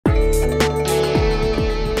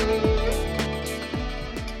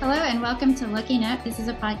welcome to Looking Up. This is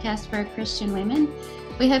a podcast for Christian women.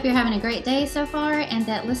 We hope you're having a great day so far and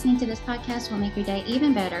that listening to this podcast will make your day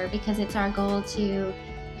even better, because it's our goal to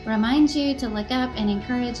remind you to look up and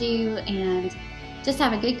encourage you and just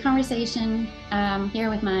have a good conversation here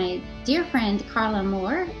with my dear friend Carla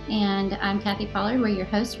Moore, and I'm Kathy Pollard. We're your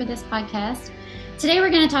hosts for this podcast. Today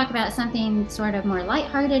we're going to talk about something sort of more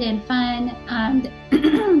lighthearted and fun.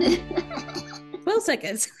 12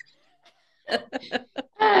 seconds.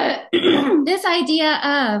 This idea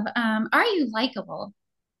of, are you likable?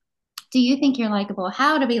 Do you think you're likable?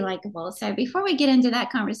 How to be likable? So before we get into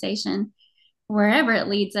that conversation, wherever it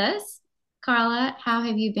leads us, Carla, how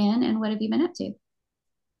have you been and what have you been up to?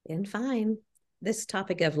 Been fine. This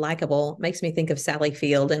topic of likable makes me think of Sally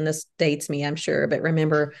Field, and this dates me, I'm sure. But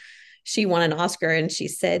remember, she won an Oscar and she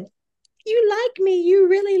said, "You like me. You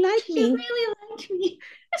really like me. You really like me."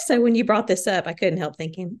 So when you brought this up, I couldn't help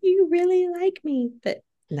thinking, you really like me. But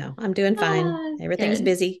no, I'm doing fine. Everything's good.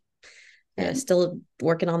 busy. Still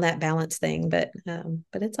working on that balance thing, but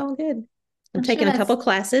it's all good. I'm taking a couple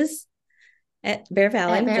classes at Bear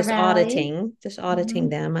Valley, auditing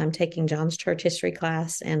them. I'm taking John's church history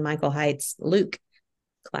class and Michael Height's Luke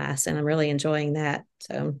class, and I'm really enjoying that.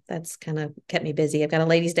 So that's kind of kept me busy. I've got a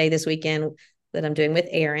ladies' day this weekend that I'm doing with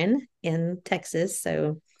Erin in Texas.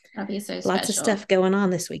 So that'll be so lots of stuff going on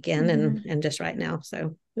this weekend and just right now.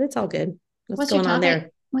 So but it's all good. What's going on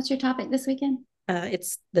there? What's your topic this weekend?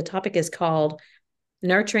 The topic is called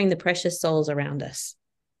Nurturing the Precious Souls Around Us.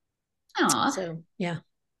 Oh, so yeah,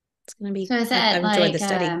 it's going to be. So is that I've enjoyed the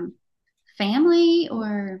study. Family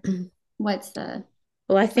or what's the?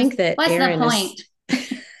 Well, I think that what's Erin the point?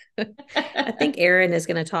 I think Erin is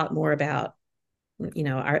going to talk more about,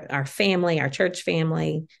 our family, our church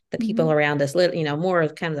family, the people around us, more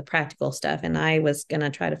of kind of the practical stuff. And I was going to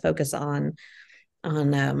try to focus on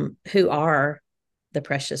who are the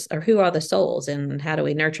precious, or who are the souls, and how do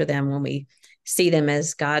we nurture them when we see them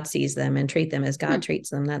as God sees them and treat them as God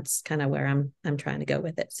treats them. That's kind of where I'm trying to go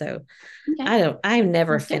with it. So I'm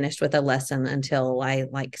never finished with a lesson until I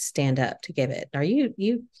stand up to give it. Are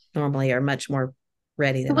you normally are much more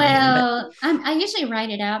ready than I am. I usually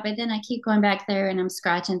write it out, but then I keep going back there and I'm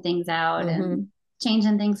scratching things out and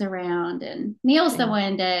changing things around. And Neil's the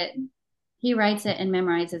one that he writes it and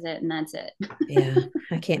memorizes it, and that's it. Yeah,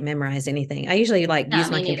 I can't memorize anything. I usually use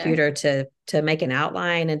my computer to make an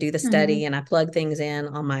outline and do the study, and I plug things in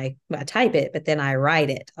on I type it, but then I write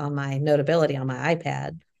it on my Notability on my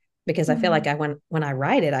iPad, because I feel like when I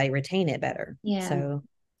write it, I retain it better. Yeah. So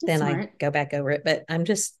that's then smart. I go back over it, but I'm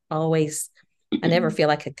just always, I never feel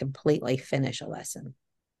like I completely finish a lesson.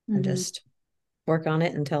 I just work on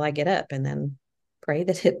it until I get up and then pray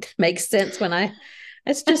that it makes sense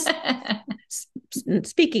it's just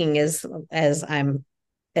speaking as I'm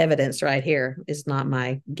evidenced right here is not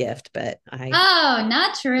my gift, but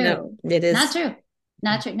not true. No, it is not true.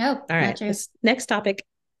 Not true. Nope. All right. Not true. Next topic.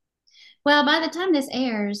 Well, by the time this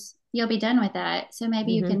airs, you'll be done with that. So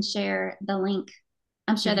maybe you can share the link.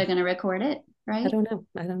 I'm sure they're going to record it, right? I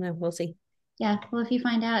don't know. We'll see. Yeah. Well, if you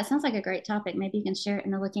find out, it sounds like a great topic. Maybe you can share it in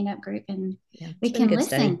the Looking Up group and we can listen.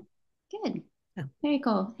 Study. Good. Oh. Very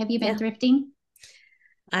cool. Have you been thrifting?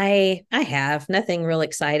 I have nothing real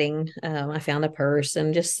exciting. I found a purse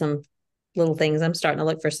and just some little things. I'm starting to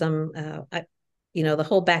look for some, the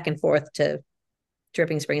whole back and forth to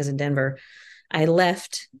Dripping Springs in Denver. I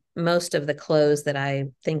left most of the clothes that I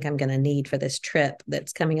think I'm going to need for this trip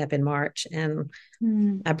that's coming up in March. And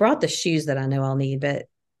I brought the shoes that I know I'll need, but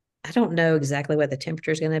I don't know exactly what the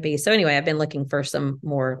temperature is going to be. So anyway, I've been looking for some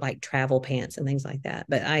more like travel pants and things like that,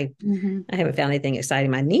 but I haven't found anything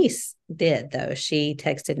exciting. My niece did though. She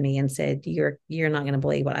texted me and said, you're not going to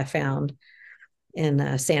believe what I found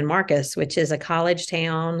in San Marcos, which is a college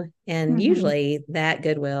town. And usually that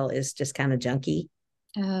Goodwill is just kind of junky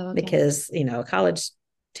because, a college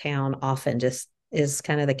town often just is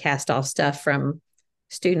kind of the cast off stuff from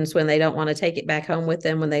students when they don't want to take it back home with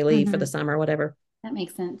them when they leave for the summer or whatever. That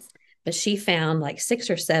makes sense. But she found like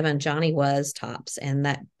 6 or 7 Johnny Was tops, and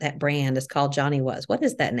that brand is called Johnny Was. What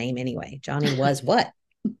is that name anyway? Johnny Was what?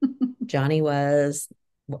 Johnny Was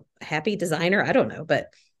Happy Designer? I don't know,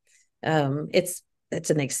 but it's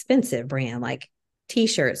an expensive brand. Like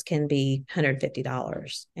t-shirts can be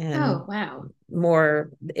 $150, and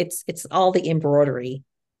more. It's all the embroidery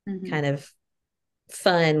kind of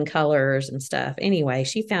fun colors and stuff. Anyway,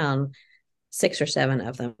 she found 6 or 7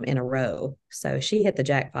 of them in a row. So she hit the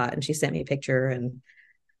jackpot, and she sent me a picture, and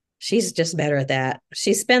she's just better at that.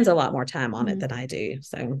 She spends a lot more time on it than I do.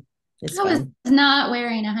 So it's I was not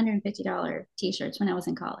wearing $150 t-shirts when I was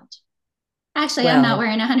in college. Actually, I'm not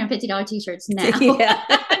wearing $150 t-shirts now. Yeah.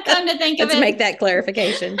 Come to think of it. Let's make that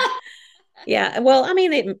clarification. Yeah. Well, I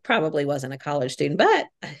mean, it probably wasn't a college student, but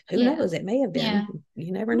who Yeah. knows? It may have Yeah. been.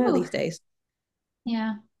 You never know Ooh, these days.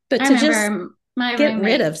 yeah. But I to just remember my get rid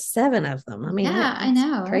roommate. of 7 of them, I mean, Yeah, I that's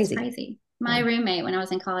know. That's crazy. crazy. My Yeah. roommate, when I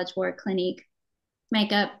was in college, wore Clinique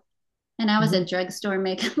makeup, and I was a Hmm. drugstore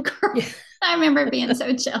makeup girl. Yeah. I remember being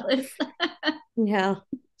so jealous. Yeah.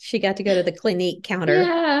 She got to go to the Clinique counter.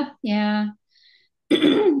 Yeah, yeah.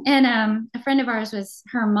 And a friend of ours was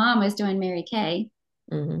her mom was doing Mary Kay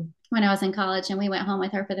Hmm. when I was in college, and we went home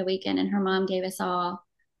with her for the weekend, and her mom gave us all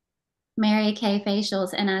Mary Kay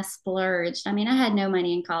facials, and I splurged. I mean, I had no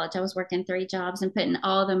money in college. I was working 3 jobs and putting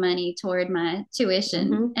all the money toward my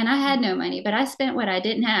tuition, Hmm. and I had no money, but I spent what I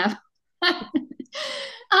didn't have.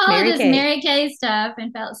 All of Mary this Kay. Mary Kay stuff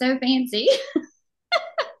and felt so fancy.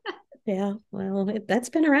 Yeah. Well, that's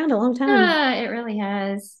been around a long time. It really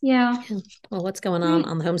has. Yeah. Yeah. Well, what's going Right.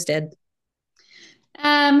 on the homestead?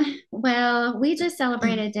 Well, we just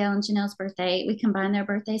celebrated Dale and Janelle's birthday. We combined their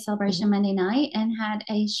birthday celebration Hmm. Monday night and had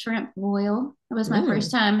a shrimp boil. It was my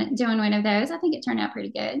first Mm. time doing one of those. I think it turned out pretty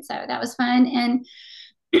good. So that was fun. And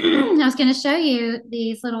I was going to show you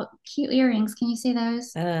these little cute earrings. Can you see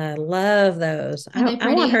those? Love those. Are they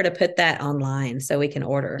I want her pretty? to put that online so we can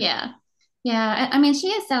order. Yeah. Yeah. I mean, she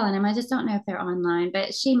is selling them. I just don't know if they're online,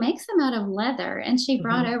 but she makes them out of leather and she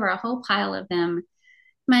brought Hmm. over a whole pile of them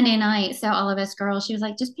Monday night. So all of us girls, she was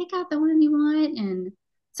like, just pick out the one you want. And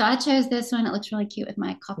so I chose this one. It looks really cute with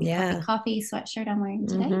my Yeah. coffee sweatshirt I'm wearing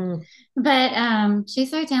today. Hmm. But she's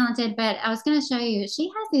so talented. But I was going to show you, she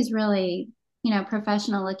has these really,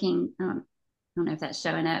 professional looking, I don't know if that's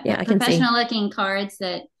showing up, Yeah, but I can see. professional looking cards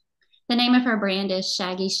that the name of her brand is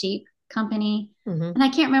Shaggy Sheep Company. Hmm. And I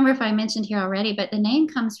can't remember if I mentioned here already, but the name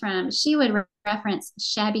comes from, she would reference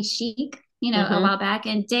shabby chic, a Hmm. while back.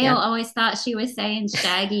 And Dale Yeah. always thought she was saying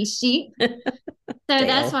shaggy sheep. So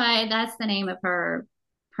that's Dale. why that's the name of her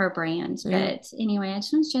brand. Yeah. But anyway, I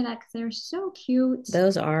just want to share that because they're so cute.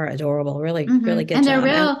 Those are adorable. Really, really good And they're job.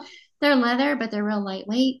 And real, they're leather, but they're real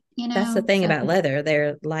lightweight, that's the thing So about leather.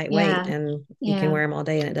 They're lightweight yeah, and you can yeah. wear them all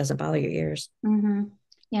day and it doesn't bother your ears. hmm Well,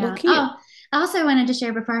 Yeah. cute. Oh, I also wanted to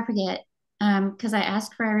share before I forget, because I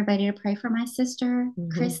asked for everybody to pray for my sister, Hmm.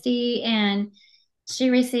 Christy, and she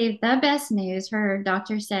received the best news. Her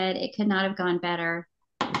doctor said it could not have gone better,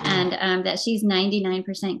 Mm. and that she's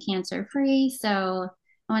 99% cancer free. So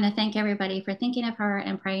I want to thank everybody for thinking of her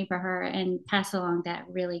and praying for her and pass along that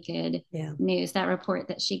really good Yeah, news, that report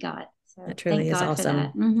that she got. that So truly thank is God for that.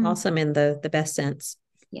 awesome. Awesome in the best sense.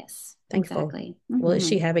 Yes, Thankful. exactly. Well, is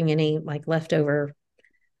she having any like leftover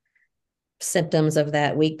symptoms of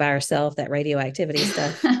that week by herself, that radioactivity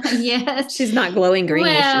stuff? Yes. She's not glowing green,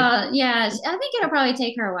 is she? Well, yeah, I think it'll probably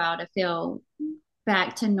take her a while to feel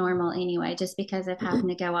back to normal anyway, just because of having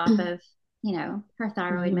to go off of, her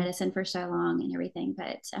thyroid Hmm. medicine for so long and everything.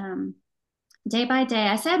 But day by day,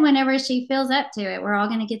 I said whenever she feels up to it, we're all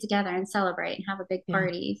going to get together and celebrate and have a big Yeah,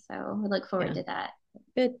 party. So we look forward yeah, to that.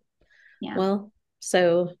 good. Yeah. Well,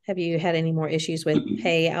 so have you had any more issues with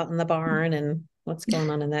hay out in the barn and what's going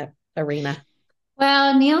on in that arena?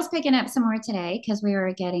 Well, Neil's picking up some more today because we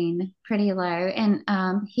were getting pretty low. And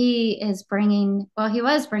he is bringing, well, he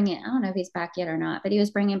was bringing, I don't know if he's back yet or not, but he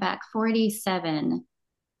was bringing back 47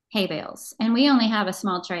 hay bales. And we only have a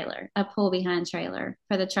small trailer, a pull behind trailer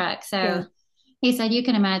for the truck. Yeah, So he said, you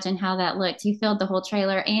can imagine how that looked. He filled the whole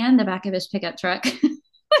trailer and the back of his pickup truck with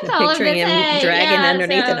I'm all of picturing this him hay. dragging Yeah.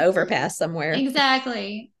 underneath an So overpass somewhere.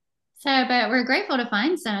 exactly. So, but we're grateful to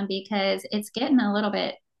find some because it's getting a little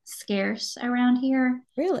bit scarce around here.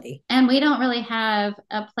 Really? And we don't really have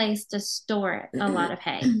a place to store a lot of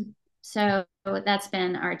hay. So that's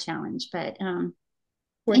been our challenge. But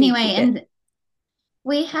Where do you anyway, keep it? and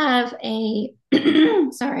we have a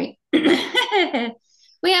sorry.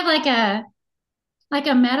 We have like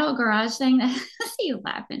a metal garage thing that you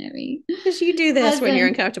laughing at me. Because you do this when you're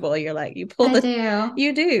Listen, uncomfortable. You're like, you pull I the, do.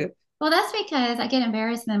 you do. Well, that's because I get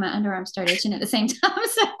embarrassed and then my underarms start itching at the same time.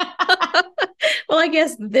 Well, I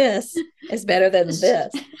guess this is better than So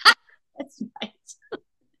this. that's right.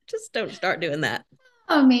 Just don't start doing that.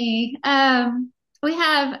 Oh me. We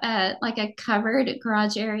have like a covered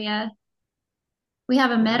garage area. We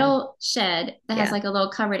have a Uh, metal shed that has yeah. like a little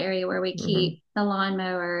covered area where we Hmm. keep the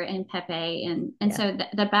lawnmower and Pepe, and Yeah. so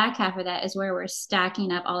the back half of that is where we're stacking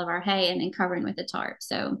up all of our hay and then covering with the tarp.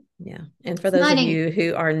 So Yeah. And for it's those not of in. you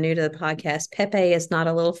who are new to the podcast, Pepe is not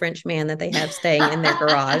a little French man that they have staying in their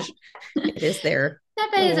garage. It is their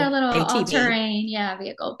Pepe is our little little ATV. all-terrain, yeah,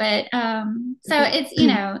 vehicle. But so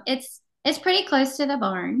it's pretty close to the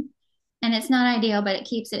barn, and it's not ideal, but it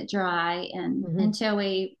keeps it dry. And Hmm. until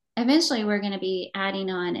we eventually we're going to be adding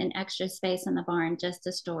on an extra space in the barn just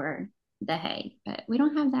to store. the hay, but we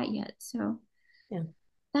don't have that yet. So Yeah.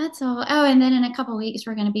 that's all. Oh, and then in a couple weeks,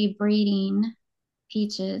 we're going to be breeding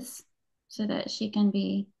Peaches so that she can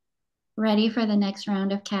be ready for the next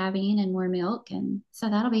round of calving and more milk. And so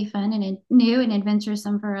that'll be fun and new and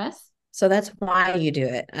adventuresome for us. So that's why you do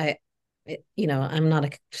it. I'm not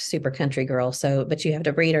a super country girl, but you have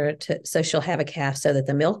to breed her so she'll have a calf so that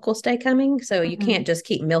the milk will stay coming. So you Mhm. can't just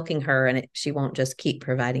keep milking her and she won't just keep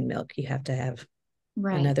providing milk. You have to have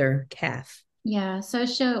Right. another calf. Yeah.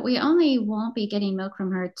 So we only won't be getting milk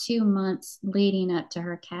from her 2 months leading up to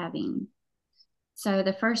her calving. So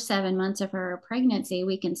the first 7 months of her pregnancy,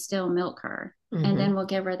 we can still milk her. And Mm-hmm. then we'll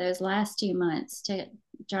give her those last 2 months to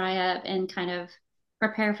dry up and kind of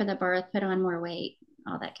prepare for the birth, put on more weight,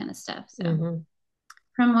 all that kind of stuff. So, Mm-hmm.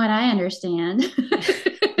 from what I understand,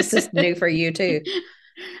 This is new for you too.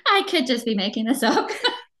 I could just be making this up.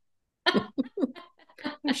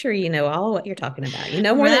 I'm sure you know all what you're talking about. You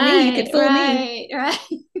know more than me. You could Right, fool me. right,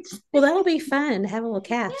 right. Well, that'll be fun to have a little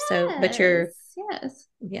calf. So, but you're, Yes, yes.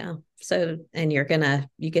 yeah. So, and you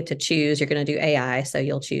get to choose. You're gonna do AI. So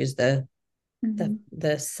you'll choose the Mhm.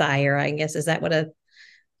 the sire. I guess is that what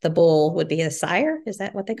the bull would be a sire? Is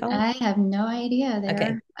that what they call it? I have no idea Okay.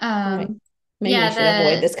 there. All right. Maybe we Yeah, should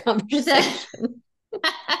avoid this the conversation.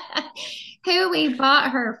 who we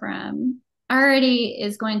bought her from already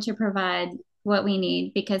is going to provide what we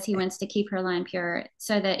need because he wants to keep her line pure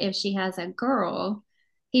so that if she has a girl,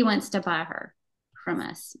 he wants to buy her from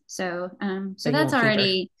us. So So you that's won't keep her.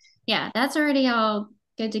 already, yeah, that's already all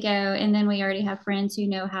good to go. And then we already have friends who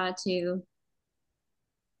know how to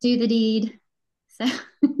do the deed. So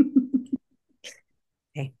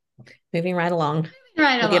Okay. Moving right along.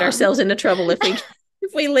 right We'll get along. ourselves into trouble if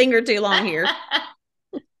we linger too long here.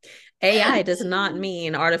 AI does not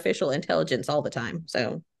mean artificial intelligence all the time.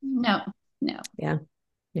 So No, no. yeah.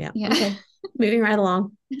 Yeah. Yeah, Okay. Moving right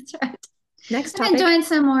along. that's right. Next I've been topic. doing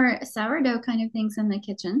some more sourdough kind of things in the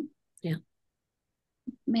kitchen. Yeah.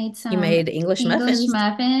 Made You some made English English muffins.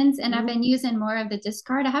 muffins, and I've Mhm. been using more of the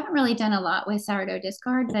discard. I haven't really done a lot with sourdough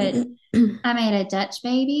discard, but I made a Dutch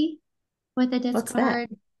baby with the What's that? discard.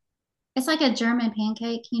 It's like a German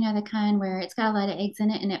pancake, you know, the kind where it's got a lot of eggs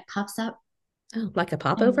in it and it puffs up Oh, like a and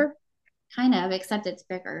popover? kind of, except it's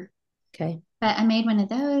bigger. Okay. But I made one of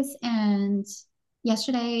those, and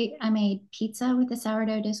yesterday I made pizza with the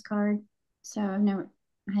sourdough discard. So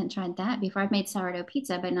I hadn't tried that before. I've made sourdough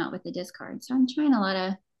pizza, but not with the discard. So I'm trying a lot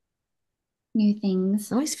of new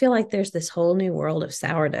things. I always feel like there's this whole new world of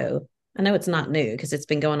sourdough. I know it's not new because it's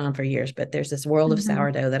been going on for years, but there's this world of Hmm.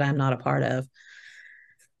 sourdough that I'm not a part of.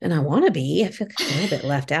 And I want to be. I feel a little bit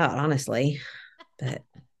left out, honestly. But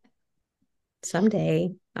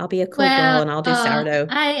someday I'll be a cool girl Well, and I'll do sourdough.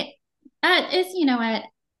 it's you know what,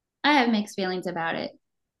 I have mixed feelings about it.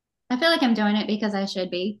 I feel like I'm doing it because I should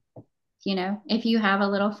be. You know, if you have a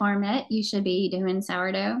little farmette, you should be doing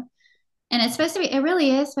sourdough, and it's supposed to be. It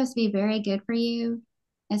really is supposed to be very good for you,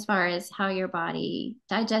 as far as how your body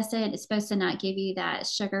digests it. It's supposed to not give you that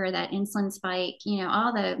sugar, that insulin spike. You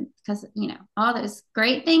know, because all those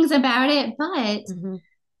great things about it, but Mm-hmm.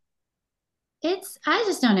 I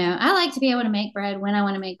just don't know. I like to be able to make bread when I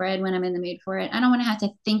want to make bread when I'm in the mood for it. I don't want to have to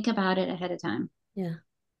think about it ahead of time. Yeah.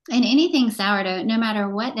 And anything sourdough, no matter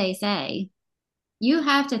what they say, you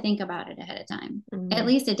have to think about it ahead of time, at Mm-hmm.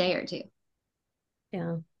 least a day or two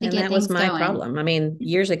Yeah. to And get that was things my going. problem. I mean,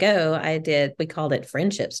 years ago, we called it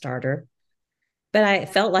friendship starter, but I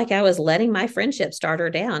felt like I was letting my friendship starter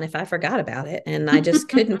down if I forgot about it. And I just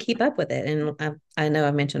couldn't keep up with it. And I know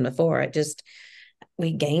I mentioned before,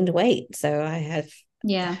 we gained weight. So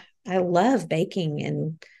Yeah. I love baking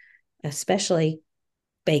and especially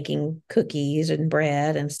baking cookies and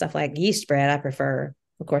bread and stuff like yeast bread. I prefer,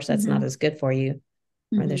 of course, that's not Hmm. as good for you,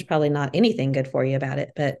 or there's Hmm. probably not anything good for you about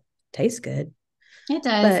it, but tastes good. It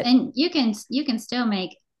does. But And you can still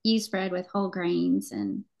make yeast bread with whole grains,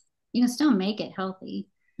 and you can still make it healthy.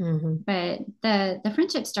 mhm, But the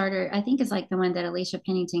friendship starter, I think, is like the one that Alicia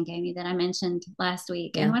Pennington gave me that I mentioned last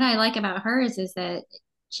week. And yeah, what I like about hers is that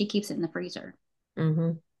she keeps it in the freezer.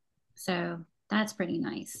 hmm So that's pretty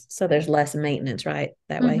nice. so there's less maintenance, right?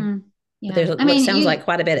 That way. Hmm. But Yeah. there's I what mean, sounds like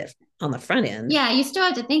quite a bit on the front end. yeah, you still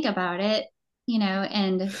have to think about it,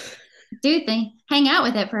 and hang out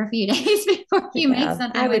with it for a few days before you make Yeah, I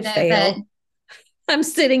something with would it. But fail. I'm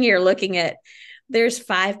sitting here looking at there's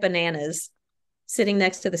 5 bananas sitting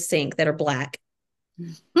next to the sink that are black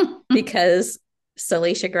because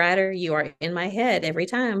Celicia Grider, you are in my head every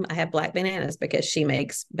time I have black bananas because she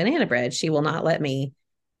makes banana bread. She will not let me,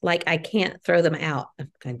 like, I can't throw them out.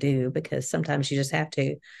 I do because sometimes you just have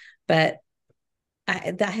to. But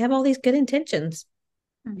I have all these good intentions.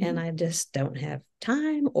 and I just don't have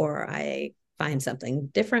time, or I find something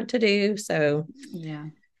different to do. So Yeah.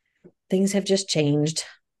 things have just changed.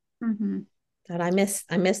 Mm-hmm. That I miss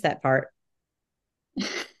that part.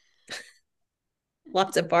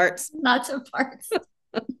 Lots of parts. Lots of parts.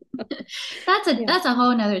 Yeah. That's a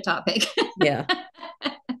whole nother topic. Yeah.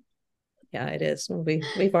 Yeah, it is.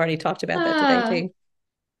 We've already talked about that today uh, too.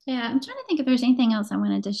 yeah, I'm trying to think if there's anything else I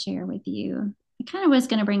wanted to share with you. I kind of was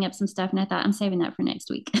going to bring up some stuff, and I thought I'm saving that for next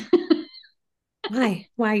week. Why?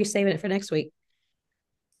 Why are you saving it for next week?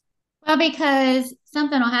 Well, because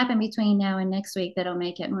something will happen between now and next week that'll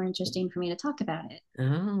make it more interesting for me to talk about it.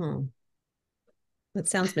 Oh, that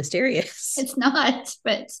sounds mysterious. It's not,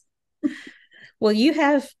 but Well, you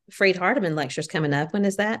have Freed Hardeman lectures coming up. When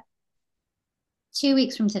is that? 2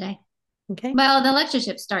 weeks from today. Okay. Well, the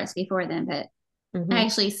lectureship starts before then, but I Mm-hmm.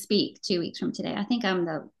 actually speak 2 weeks from today. I think I'm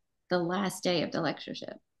the last day of the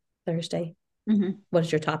lectureship. Thursday. Mm-hmm. What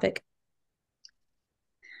is your topic?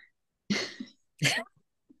 It's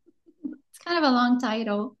kind of a long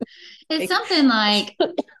title. It's something like,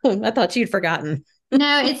 I thought you'd forgotten.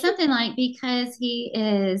 no, it's something like because he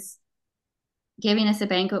is giving us a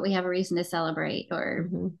banquet, we have a reason to celebrate, or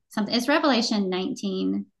Mm-hmm. something. It's Revelation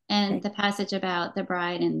 19 and Okay. the passage about the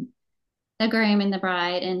bride and the groom and the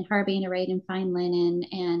bride and her being arrayed in fine linen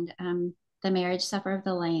and the marriage supper of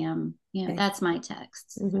the Lamb. You know, Okay. that's my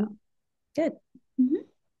text. Mm-hmm. So, Good. mm-hmm,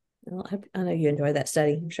 Well, I know you enjoy that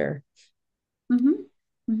study, I'm sure. mm-hmm,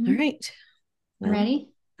 All mm-hmm. right. Well, Ready?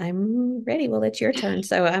 I'm ready. Well, it's your turn.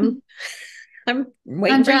 So I'm I'm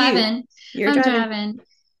waiting for you. driving. You're I'm driving. driving.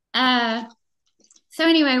 Uh, so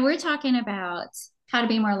anyway, we're talking about how to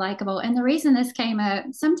be more likable. And the reason this came up,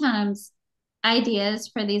 sometimes ideas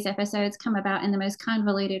for these episodes come about in the most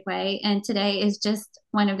convoluted way. And today is just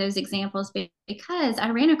one of those examples because I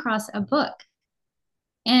ran across a book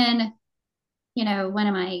in, one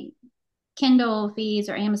of my Kindle feeds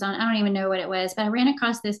or Amazon. I don't even know what it was, but I ran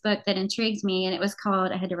across this book that intrigued me and it was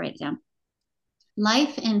called, I had to write it down,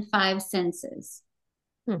 Life in Five Senses.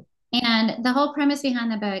 Hmm. And the whole premise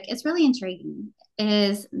behind the book is really intriguing,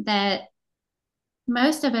 is that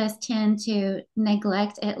most of us tend to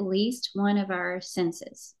neglect at least one of our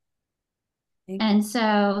senses. Okay. And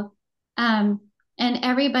so, um, and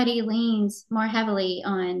everybody leans more heavily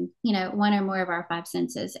on, one or more of our five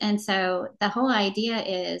senses. And so the whole idea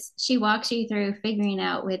is she walks you through figuring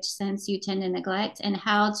out which sense you tend to neglect and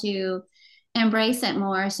how to embrace it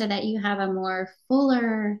more so that you have a more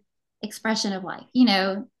fuller expression of life,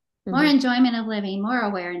 more Mm-hmm. enjoyment of living, more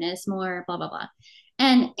awareness, more blah, blah, blah.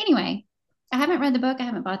 And anyway, I haven't read the book. I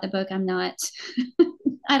haven't bought the book. I'm not,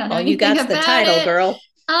 I don't know All you anything got's the about title, it. girl.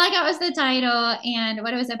 All I got was the title and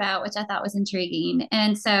what it was about, which I thought was intriguing.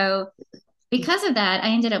 And so, because of that, I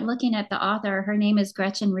ended up looking at the author. Her name is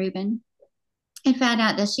Gretchen Rubin, and found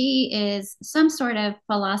out that she is some sort of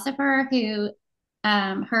philosopher who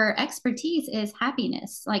her expertise is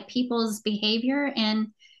happiness, like people's behavior and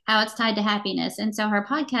how it's tied to happiness. And so, her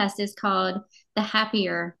podcast is called the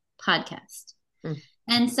Happier Podcast. Mm.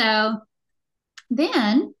 And so,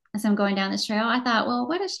 then as I'm going down this trail, I thought, well,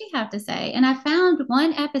 what does she have to say? And I found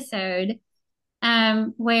one episode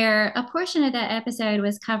where a portion of that episode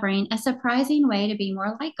was covering a surprising way to be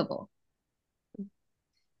more likable.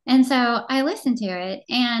 And so I listened to it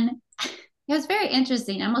and it was very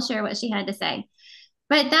interesting. I'm going to share what she had to say.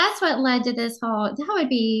 But that's what led to this that would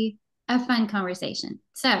be a fun conversation.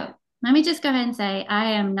 So let me just go ahead and say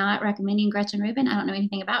I am not recommending Gretchen Rubin. I don't know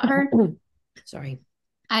anything about her. Sorry.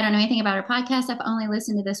 I don't know anything about her podcast. I've only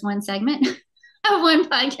listened to this one segment of one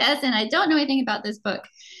podcast and I don't know anything about this book.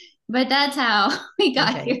 But that's how we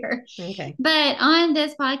got Okay. here. Okay. But on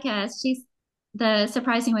this podcast, she's the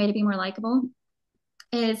surprising way to be more likable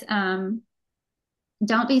is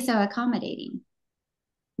don't be so accommodating.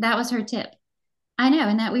 That was her tip. I know,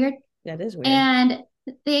 isn't that weird? That is weird. And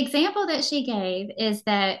the example that she gave is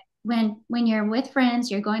that when you're with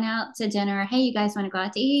friends, you're going out to dinner, hey, you guys want to go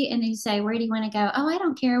out to eat? And then you say, where do you want to go? Oh, I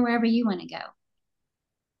don't care, wherever you want to go.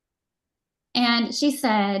 And she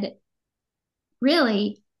said,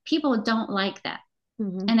 really, people don't like that.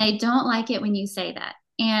 Mm-hmm. And they don't like it when you say that.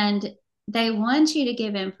 And they want you to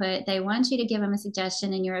give input. They want you to give them a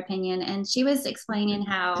suggestion in your opinion. And she was explaining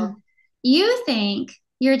how you think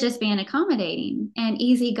you're just being accommodating and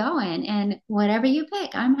easygoing and whatever you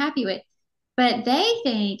pick, I'm happy with. But they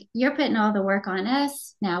think you're putting all the work on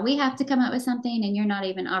us. Now we have to come up with something and you're not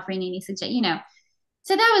even offering any suggestion.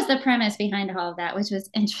 So that was the premise behind all of that, which was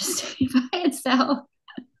interesting by itself.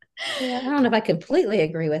 Yeah, I don't know if I completely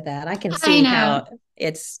agree with that. I can I see know. how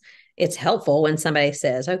it's helpful when somebody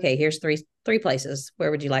says, "Okay, here's three places.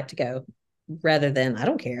 Where would you like to go?" Rather than, "I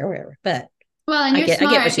don't care, wherever." But Well, and you're I get what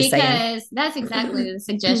smart she's saying. because that's exactly the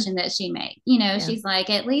suggestion that she made. You know, Yeah. she's like,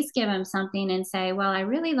 at least give them something and say, well, I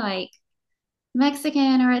really like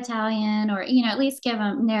Mexican or Italian, or, at least give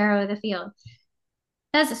them narrow the field.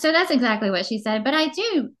 That's exactly what she said. But I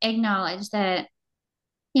do acknowledge that,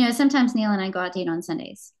 sometimes Neil and I go out to eat on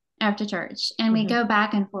Sundays after church and we Hmm. go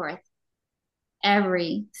back and forth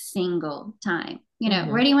every single time. Where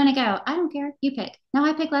Hmm. do you want to go? I don't care. You pick. No,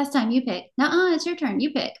 I picked last time. You pick. No, it's your turn.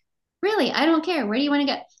 You pick. Really, I don't care. Where do you want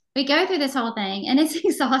to go? We go through this whole thing and it's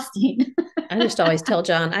exhausting. I just always tell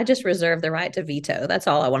John, I just reserve the right to veto. That's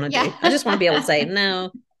all I want to Yeah. do. I just want to be able to say,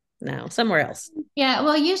 no, no, somewhere else. Yeah.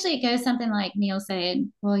 Well, usually it goes something like Neil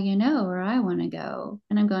saying, well, you know where I want to go.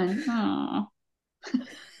 And I'm going, oh,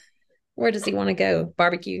 Where does he want to go?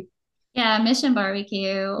 Barbecue. yeah, Mission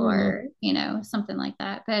Barbecue Hmm. or, something like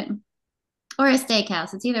that. Or a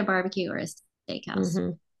steakhouse. It's either barbecue or a steakhouse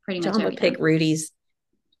Hmm. pretty much John every would pick time. Rudy's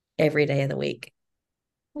every day of the week.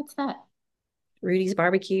 What's that? Rudy's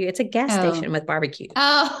barbecue. It's a gas station Oh, with barbecue.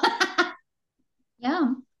 oh,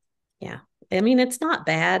 yeah. Yeah. I mean, it's not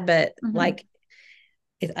bad, but Hmm. like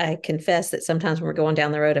I confess that sometimes when we're going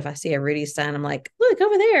down the road, if I see a Rudy's sign, I'm like, look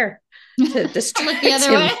over there to I'll look the distract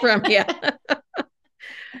other him way. from, yeah.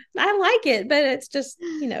 I like it, but it's just,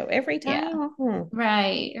 every Yeah. time.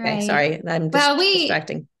 Right, Okay, right. sorry. I'm Well, just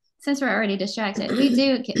distracting. since we're already distracted, we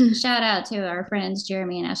do shout out to our friends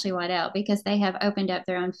Jeremy and Ashley Waddell because they have opened up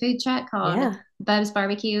their own food truck called Yeah. Bub's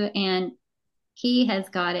Barbecue, and he has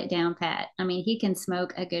got it down pat. I mean, he can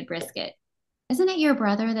smoke a good brisket. Isn't it your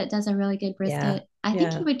brother that does a really good Yeah. brisket? I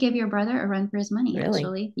think he Yeah. would give your brother a run for his money, Really.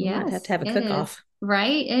 actually. We might have to Yes, have a it cook is. off.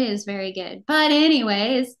 Right? It is very good. But,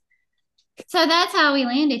 anyways, so that's how we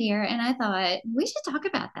landed here. And I thought we should talk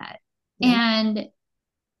about that. Yeah. And,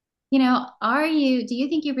 do you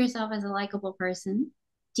think of yourself as a likable person?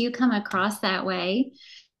 Do you come across that way?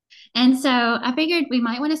 And so I figured we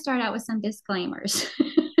might want to start out with some disclaimers.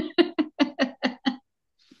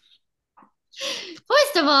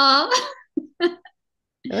 First of all,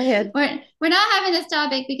 Go ahead. we're not having this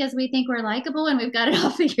topic because we think we're likable and we've got it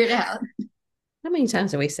all figured out. How many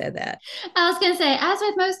times have we said that? I was going to say, as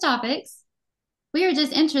with most topics, we were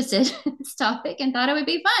just interested in this topic and thought it would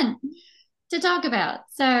be fun to talk about.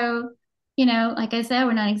 So, like I said,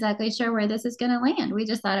 we're not exactly sure where this is going to land. We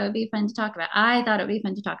just thought it would be fun to talk about. I thought it would be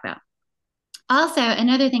fun to talk about. Also,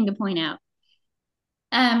 another thing to point out,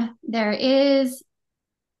 there is,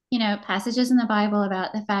 passages in the Bible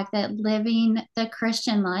about the fact that living the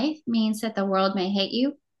Christian life means that the world may hate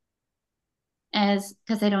you as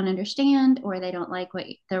because they don't understand or they don't like what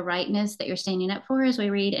the rightness that you're standing up for, as we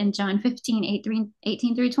read in John 15,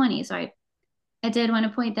 18 through 20. So I did want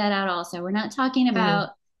to point that out also. We're not talking Hmm. about,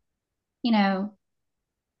 you know,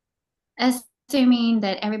 assuming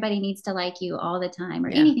that everybody needs to like you all the time or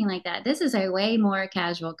Yeah. anything like that. This is a way more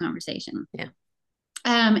casual conversation. Yeah.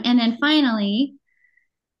 And then finally,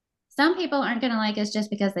 some people aren't going to like us just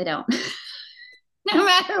because they don't, no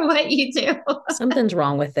matter what you do. Something's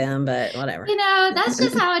wrong with them, but whatever. That's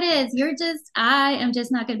just how it is. I am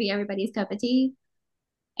just not going to be everybody's cup of tea.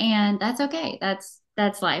 And that's okay. That's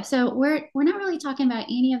life. So we're not really talking about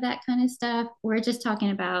any of that kind of stuff. We're just talking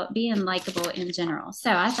about being likable in general. So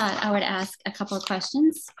I thought I would ask a couple of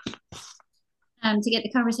questions to get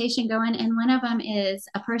the conversation going. And one of them is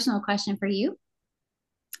a personal question for you,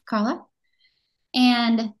 Carla.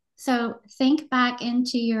 And so think back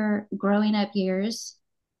into your growing up years,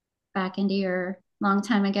 back into your long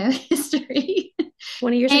time ago history.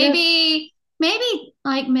 20 years ago? Maybe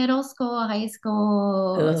like middle school, high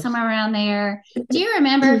school, Ugh. somewhere around there. Do you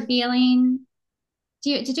remember feeling,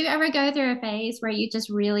 did you ever go through a phase where you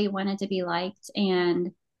just really wanted to be liked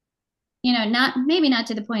and, not maybe not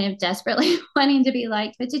to the point of desperately wanting to be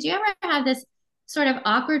liked, but did you ever have this sort of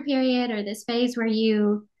awkward period or this phase where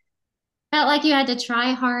you felt like you had to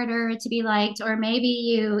try harder to be liked, or maybe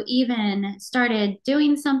you even started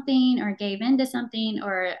doing something or gave into something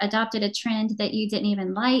or adopted a trend that you didn't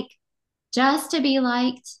even like just to be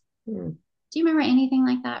liked? Hmm. Do you remember anything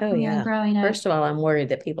like that Oh, from your yeah. growing up? First of all, I'm worried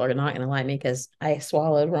that people are not going to like me because I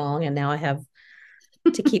swallowed wrong and now I have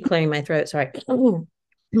to keep clearing my throat. So I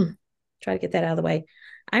try to get that out of the way.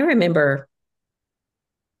 I remember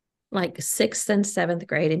like sixth and seventh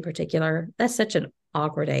grade in particular. That's such an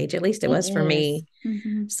awkward age. At least it It was for is. me.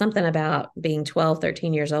 Mm-hmm. Something about being 12,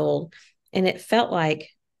 13 years old. And it felt like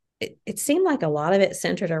it seemed like a lot of it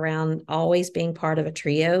centered around always being part of a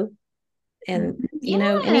trio. And,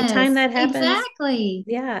 anytime Yes, that happens, exactly.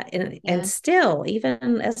 yeah. And Yeah. still,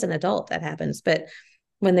 even as an adult, that happens. But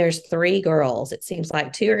when there's three girls, it seems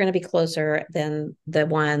like two are going to be closer than the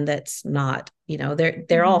one that's not,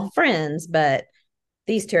 they're all Mm-hmm. friends, but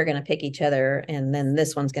these two are going to pick each other, and then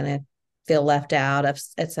this one's going to feel left out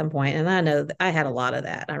at some point. And I know I had a lot of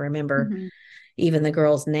that. I remember Mm-hmm. even the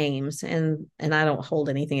girls' names, and I don't hold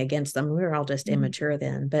anything against them. We were all just Mm-hmm. immature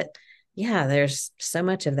then. But yeah, there's so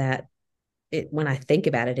much of that. When I think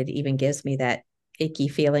about it, it even gives me that icky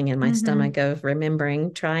feeling in my Mm-hmm. stomach of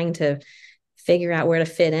remembering trying to figure out where to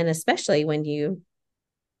fit in, especially when you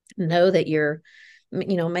know that you're,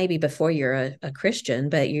 maybe before you're a Christian,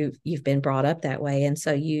 but you've been brought up that way. And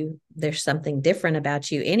so there's something different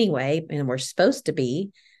about you anyway, and we're supposed to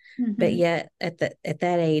be, but Mm-hmm. yet at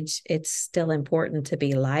that age, it's still important to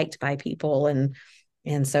be liked by people.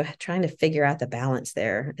 And so trying to figure out the balance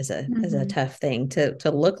there is a Mm-hmm. tough thing to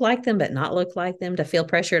look like them, but not look like them, to feel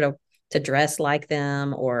pressure to dress like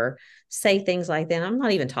them or say things like them. I'm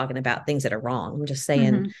not even talking about things that are wrong. I'm just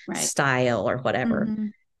saying Mm-hmm. Right. style or whatever. Mm-hmm.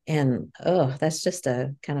 And oh, that's just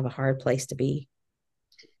a kind of a hard place to be.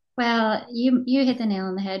 Well, you hit the nail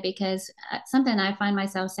on the head because something I find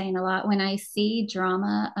myself saying a lot when I see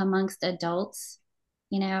drama amongst adults.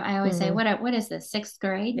 I always say, Mm-hmm. what is this, sixth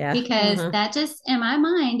grade? Yeah. Because Uh-huh. that just in my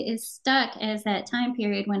mind is stuck as that time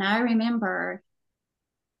period when I remember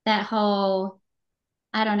that whole,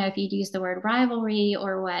 I don't know if you'd use the word rivalry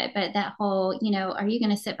or what, but that whole, are you going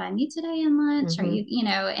to sit by me today in lunch? Are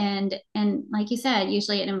Mm-hmm. and like you said,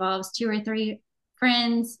 usually it involves two or three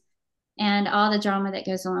friends and all the drama that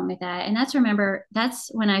goes along with that. And that's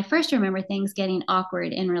when I first remember things getting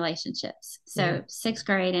awkward in relationships. Yeah. So sixth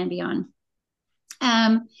grade and beyond.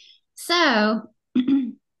 So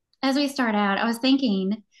as we start out, I was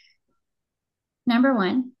thinking, number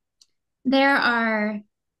one, there are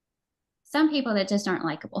some people that just aren't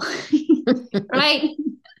likable, right?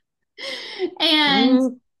 And Mm-hmm.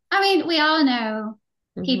 I mean, we all know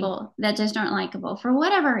Mm-hmm. people that just aren't likable for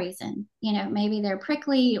whatever reason. Maybe they're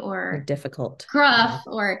prickly Or or difficult. Yeah. gruff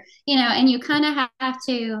or, and you kind of have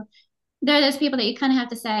to, there are those people that you kind of have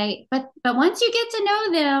to say, but once you get to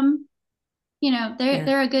know them, they're Yeah.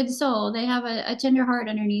 they're a good soul. They have a tender heart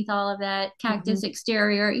underneath all of that Mm-hmm. cactus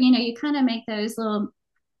exterior. You kind of make those little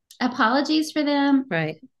apologies for them.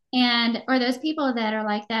 Right. And or those people that are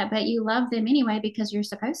like that, but you love them anyway because you're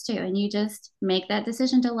supposed to, and you just make that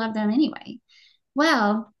decision to love them anyway.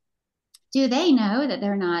 Well, do they know that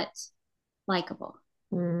they're not likable?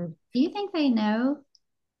 Mm. Do you think they know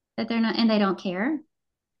that they're not and they don't care?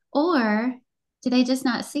 Or do they just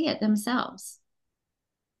not see it themselves?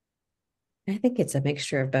 I think it's a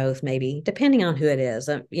mixture of both, maybe, depending on who it is.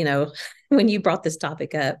 When you brought this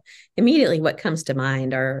topic up, immediately what comes to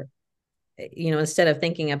mind are, instead of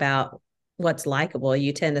thinking about what's likable,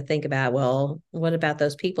 you tend to think about, well, what about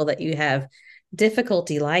those people that you have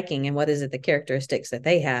difficulty liking, and what is it, the characteristics that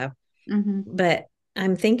they have? Mm-hmm. But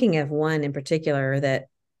I'm thinking of one in particular that,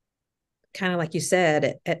 kind of like you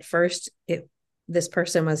said, at first, this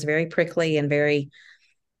person was very prickly and very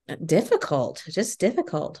difficult, just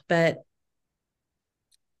difficult. But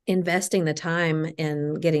investing the time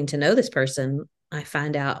in getting to know this person, I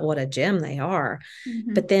find out what a gem they are.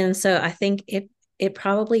 Mm-hmm. But then, so I think it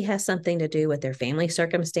probably has something to do with their family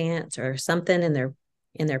circumstance or something in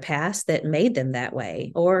their past that made them that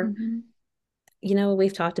way. Or, Mm-hmm.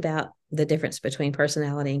 we've talked about the difference between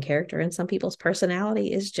personality and character, and some people's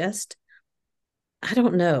personality is just, I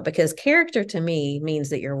don't know, because character to me means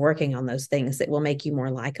that you're working on those things that will make you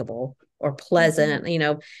more likable or Mm-hmm.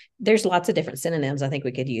 pleasant. There's lots of different synonyms I think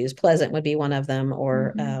we could use. Pleasant would be one of them,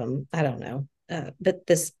 or Mm-hmm. I don't know. But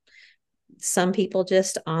some people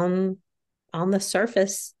just on the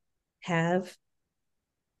surface have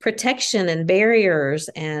protection and barriers,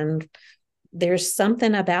 and there's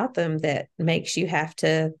something about them that makes you have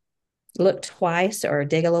to look twice or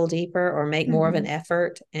dig a little deeper or make more of an Mm-hmm.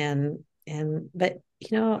 effort. But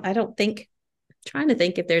I don't think, trying to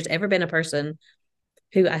think if there's ever been a person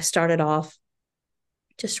who I started off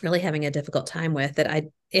just really having a difficult time with, that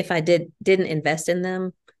if I didn't invest in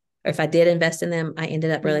them, or if I did invest in them, I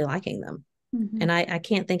ended up Yeah. really liking them. Mm-hmm. And I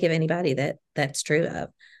can't think of anybody that's true of.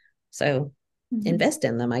 So Mm-hmm. invest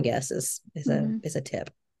in them, I guess, is a Mm-hmm. is a tip.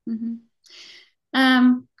 Mm-hmm.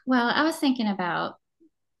 Well, I was thinking about,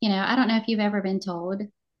 I don't know if you've ever been told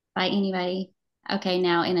by anybody, okay,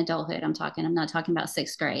 now in adulthood, I'm not talking about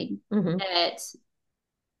sixth grade, Mm-hmm. that,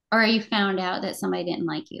 or you found out that somebody didn't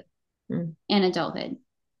like you in adulthood.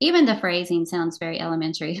 Even the phrasing sounds very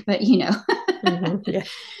elementary, but Mm-hmm. Yeah.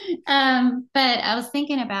 But I was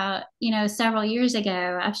thinking about, several years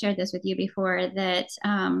ago, I've shared this with you before, that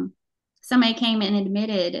somebody came and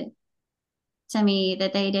admitted to me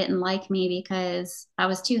that they didn't like me because I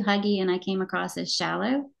was too huggy and I came across as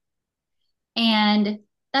shallow. And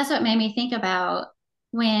that's what made me think about.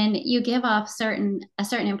 when you give off a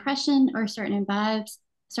certain impression or certain vibes,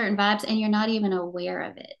 and you're not even aware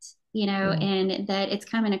of it, Mm. and that it's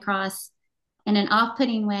coming across in an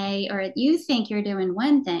off-putting way, or you think you're doing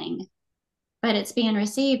one thing, but it's being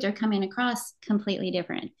received or coming across completely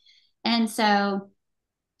different. And so,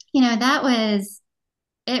 that was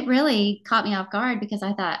it really caught me off guard because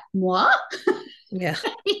I thought, what? Yeah.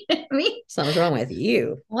 Me? Something's wrong with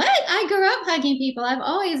you. What? I grew up hugging people. I've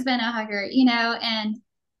always been a hugger, and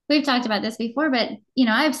we've talked about this before, but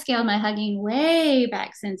I've scaled my hugging way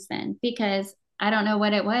back since then because I don't know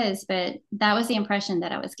what it was, but that was the impression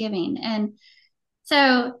that I was giving. And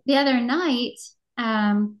so the other night,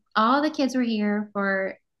 all the kids were here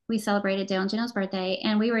we celebrated Dale and Janelle's birthday,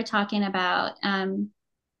 and we were talking about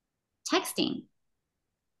texting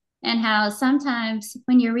and how sometimes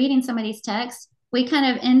when you're reading somebody's text, we kind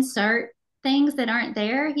of insert things that aren't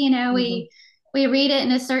there. Mm-hmm. We read it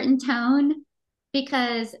in a certain tone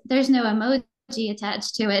because there's no emoji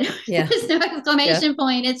attached to it. Yeah. There's no Yeah. exclamation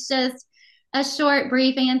point. It's just a short,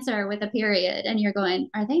 brief answer with a period. And you're going,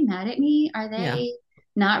 are they mad at me? Are Yeah. they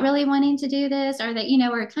not really wanting to do this? Are they,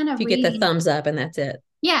 we're kind If of you get the reading. thumbs up and that's it.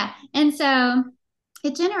 Yeah. And so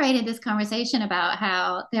it generated this conversation about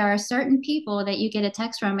how there are certain people that you get a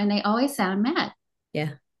text from and they always sound mad,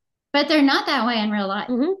 Yeah. but they're not that way in real life.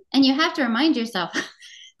 Mm-hmm. And you have to remind yourself,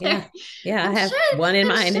 Yeah. Yeah. I I'm have sure, one in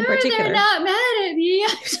I'm mind in sure they're particular. not mad at me.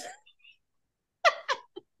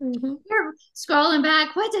 Mm-hmm. You're scrolling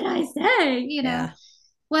back. What did I say? Yeah.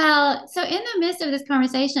 Well, so in the midst of this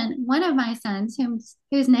conversation, one of my sons,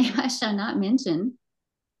 whose name I shall not mention,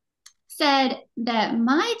 said that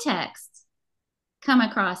my texts come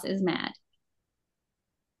across as mad.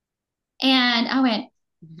 And I went,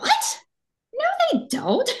 what? No, they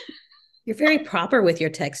don't. You're very proper with your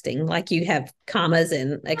texting. Like you have commas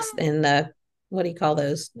and what do you call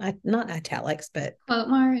those? Not italics, but Quote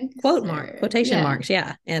marks or, quotation yeah. marks.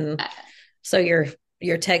 Yeah. And Uh, so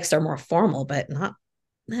your texts are more formal, but not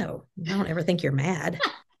no, I don't ever think you're mad.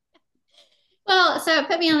 Well, so it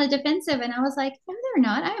put me on the defensive, and I was like, no, they're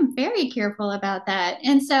not. I am very careful about that.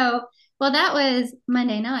 And so, well, that was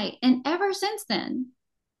Monday night. And ever since then,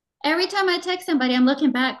 every time I text somebody, I'm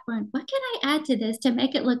looking back, going, what can I add to this to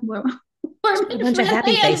make it look more warm A and bunch of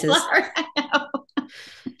happy friendly and faces. floral?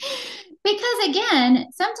 Because again,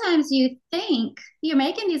 sometimes you think you're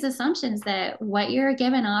making these assumptions that what you're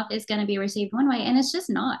giving off is going to be received one way, and it's just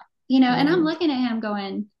not, and I'm Mm-hmm. looking at him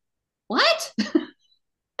going, what?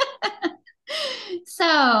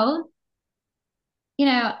 So,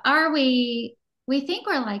 are we think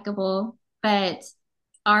we're likable, but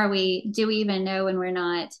do we even know when we're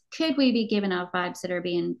not? Could we be giving off vibes that are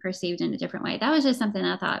being perceived in a different way? That was just something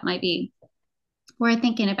I thought might be worth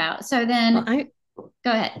thinking about. So Well, then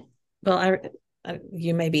go ahead. well,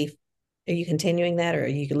 you may be, are you continuing that or are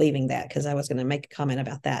you leaving that? Because I was going to make a comment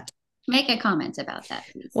about that. Make a comment about that,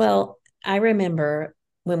 please. Well, I remember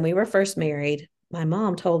when we were first married, my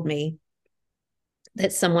mom told me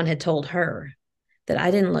that someone had told her that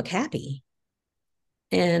I didn't look happy.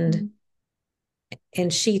 And Mm-hmm.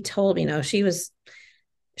 and she told me,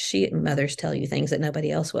 she mothers tell you things that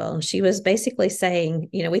nobody else will. And she was basically saying,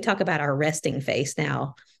 we talk about our resting face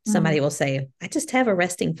now. Mm-hmm. Somebody will say, I just have a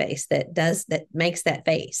resting face that makes that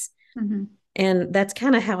face. Mm-hmm. And that's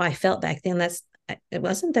kind of how I felt back then. It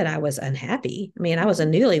wasn't that I was unhappy. I mean, I was a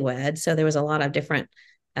newlywed, so there was a lot of different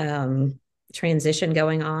um, transition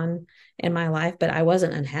going on in my life, but I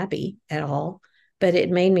wasn't unhappy at all. But it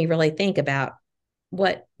made me really think about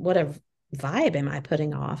what a vibe am I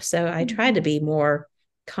putting off? So I tried to Mm-hmm. be more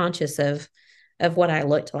conscious of what I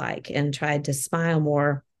looked like and tried to smile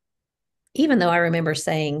more, even though I remember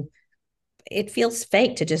saying it feels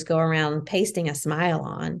fake to just go around pasting a smile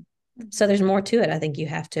on. So there's more to it. I think you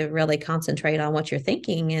have to really concentrate on what you're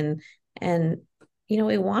thinking and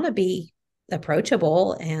we want to be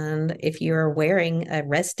approachable, and if you're wearing a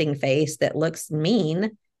resting face that looks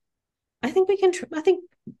mean, I think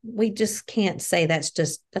we just can't say that's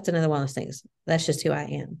another one of those things. That's just who I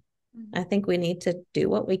am. Mm-hmm. I think we need to do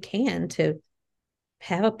what we can to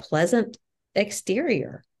have a pleasant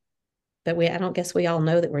exterior. But I don't guess we all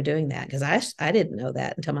know that we're doing that, because I didn't know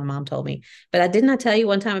that until my mom told me. But I didn't I tell you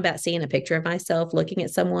one time about seeing a picture of myself looking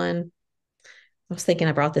at someone? I was thinking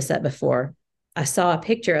I brought this up before. I saw a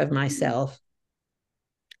picture of myself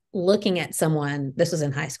looking at someone. This was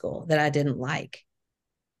in high school that I didn't like.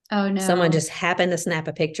 Oh Someone no. just happened to snap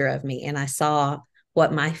a picture of me, and I saw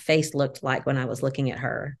what my face looked like when I was looking at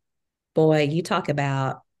her. Boy, you talk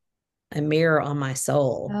about a mirror on my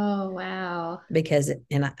soul. Oh wow. Because,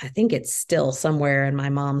 and I think it's still somewhere in my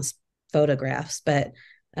mom's photographs, but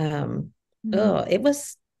Mm-hmm. oh, it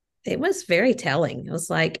was. it was very telling. It was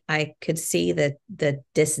like I could see the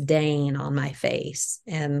disdain on my face,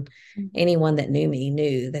 and anyone that knew me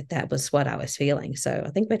knew that that was what I was feeling. So I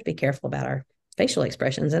think we have to be careful about our facial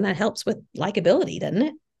expressions, and that helps with likability, doesn't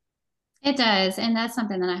it? It does. And that's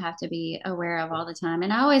something that I have to be aware of all the time.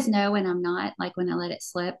 And I always know when I'm not, like when I let it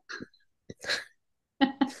slip.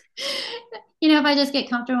 If I just get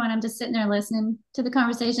comfortable and I'm just sitting there listening to the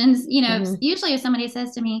conversations, Mm-hmm. usually if somebody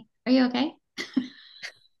says to me, "Are you okay?"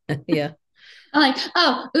 Yeah, I'm like,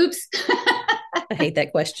 "Oh, oops." I hate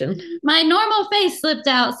that question. My normal face slipped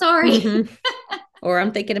out. Sorry. Mm-hmm. Or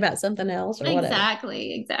I'm thinking about something else or whatever.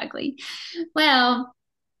 Exactly. Exactly. Well,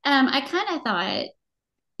 I kind of thought,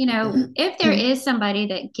 if there is somebody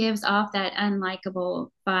that gives off that unlikable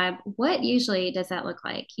vibe, what usually does that look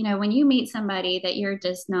like? When you meet somebody that you're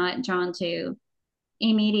just not drawn to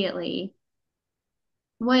immediately,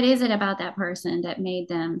 what is it about that person that made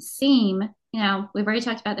them seem, we've already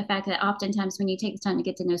talked about the fact that oftentimes when you take the time to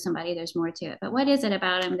get to know somebody, there's more to it. But what is it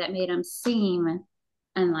about them that made them seem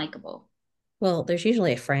unlikable? Well, there's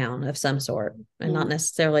usually a frown of some sort, and not Yeah.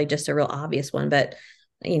 necessarily just a real obvious one, but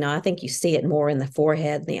I think you see it more in the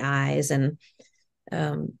forehead and the eyes, and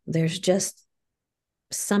there's just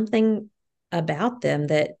something about them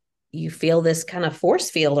that you feel this kind of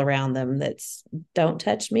force field around them that's don't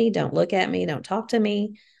touch me, don't look at me, don't talk to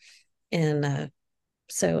me. And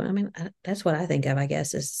so, I mean, that's what I think of, I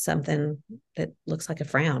guess, is something that looks like a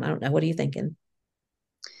frown. I don't know. What are you thinking?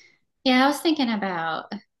 Yeah, I was thinking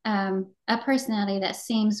about a personality that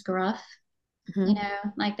seems gruff, Mm-hmm.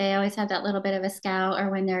 like they always have that little bit of a scowl, or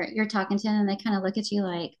when you're talking to them and they kind of look at you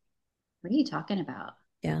like, "What are you talking about?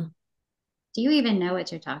 Yeah. Do you even know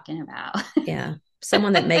what you're talking about?" Yeah.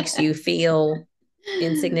 Someone that makes you feel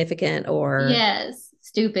insignificant or, Yes,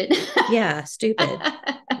 stupid. yeah, stupid.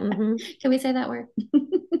 Mm-hmm. Can we say that word?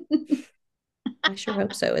 I sure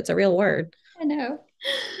hope so. It's a real word. I know.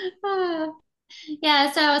 Ah.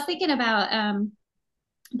 Yeah, so I was thinking about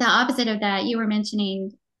the opposite of that. You were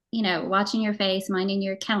mentioning, watching your face, minding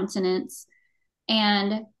your countenance,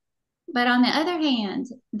 and but on the other hand,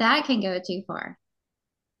 that can go too far.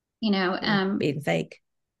 You know, Yeah. um, Being fake.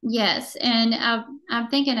 yes, and I'm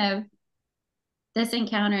thinking of this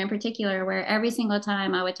encounter in particular where every single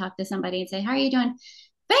time I would talk to somebody and say, "How are you doing?"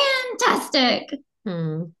 Fantastic.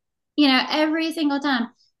 Hmm. Every single time.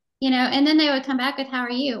 And then they would come back with, "How are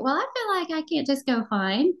you?" Well, I feel like I can't just go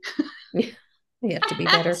fine. You have to be I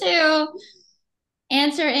have better. to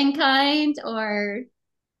answer in kind, or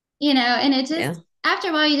and it just Yeah. after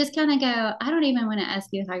a while you just kind of go, "I don't even want to ask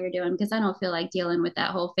you how you're doing because I don't feel like dealing with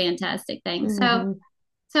that whole fantastic thing." So Hmm.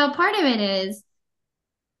 so part of it is,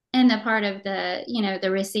 and the part of the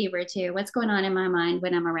receiver too, what's going on in my mind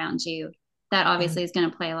when I'm around you, that Yeah. obviously is going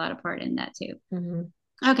to play a lot of part in that too. Hmm.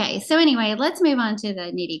 Okay, so anyway, let's move on to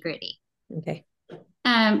the nitty gritty. Okay.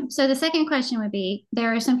 So the second question would be,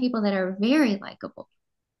 there are some people that are very likable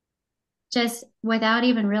just without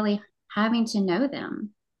even really having to know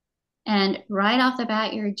them. And right off the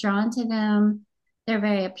bat, you're drawn to them. They're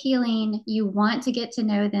very appealing. You want to get to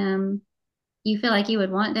know them. You feel like you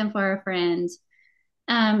would want them for a friend.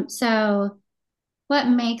 So what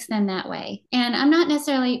makes them that way? And I'm not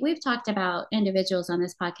necessarily, we've talked about individuals on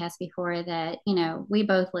this podcast before that, we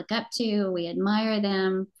both look up to, we admire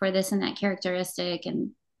them for this and that characteristic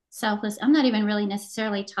and selfless. I'm not even really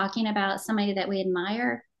necessarily talking about somebody that we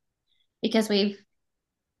admire because we've,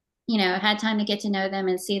 had time to get to know them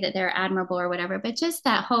and see that they're admirable or whatever, but just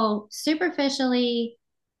that whole superficially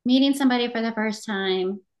meeting somebody for the first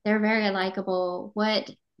time, they're very likable. What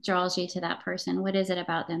draws you to that person? What is it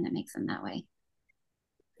about them that makes them that way?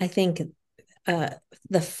 I think uh,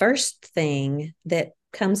 the first thing that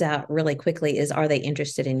comes out really quickly is, are they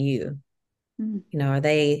interested in you? Mm, Are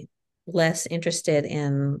they less interested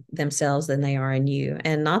in themselves than they are in you?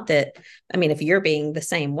 And not that, I mean, if you're being the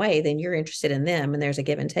same way, then you're interested in them and there's a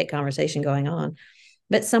give and take conversation going on.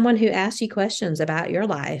 But someone who asks you questions about your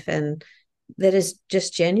life and that is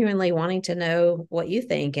just genuinely wanting to know what you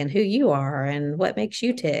think and who you are and what makes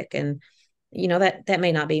you tick. And, that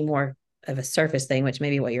may not be more of a surface thing, which may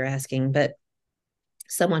be what you're asking, but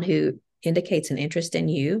someone who indicates an interest in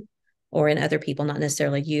you or in other people, not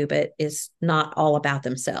necessarily you, but is not all about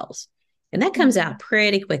themselves. And that comes mhm, out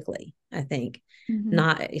pretty quickly, I think. mhm,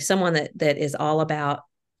 Not someone that is all about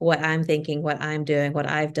what I'm thinking, what I'm doing, what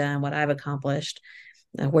I've done, what I've accomplished,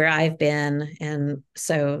 where I've been. And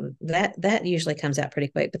so that usually comes out pretty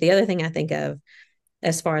quick. But the other thing I think of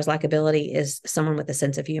as far as likability is someone with a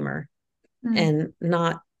sense of humor, mm, and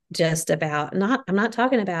not just about, not I'm not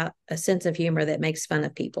talking about a sense of humor that makes fun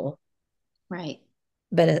of people, right.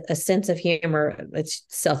 but a sense of humor that's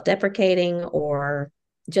self-deprecating or,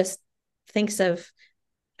 just thinks of,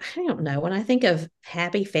 I don't know, when I think of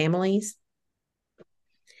happy families,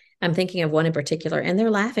 I'm thinking of one in particular, and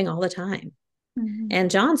they're laughing all the time. Mm-hmm.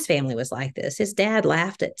 And John's family was like this. His dad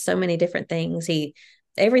laughed at so many different things.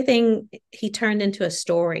 Everything he turned into a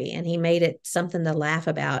story, and he made it something to laugh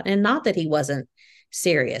about. And not that he wasn't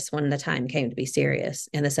serious when the time came to be serious,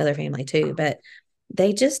 and this other family too, but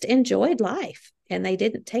they just enjoyed life and they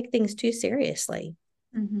didn't take things too seriously.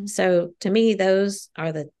 Mm-hmm. So to me, those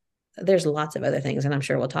are there's lots of other things, and I'm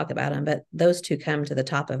sure we'll talk about them, but those two come to the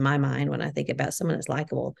top of my mind when I think about someone that's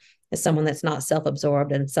likable, is someone that's not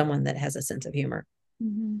self-absorbed and someone that has a sense of humor.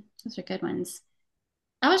 Mm-hmm. Those are good ones.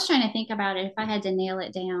 I was trying to think about it if I had to nail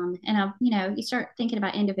it down. And you start thinking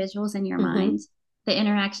about individuals in your Mm-hmm. mind, the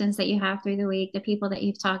interactions that you have through the week, the people that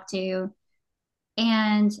you've talked to.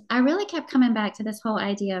 And I really kept coming back to this whole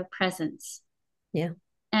idea of presence Yeah.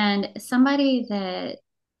 and somebody that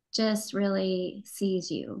just really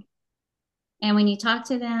sees you. And when you talk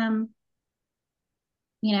to them,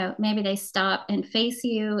 maybe they stop and face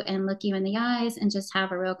you and look you in the eyes and just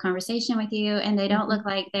have a real conversation with you. And they don't Mm-hmm. look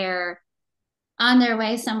like they're on their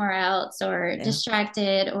way somewhere else or Yeah.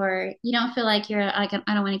 distracted, or you don't feel like you're like,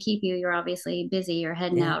 I don't want to keep you. You're obviously busy or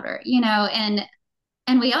heading Yeah. out, or,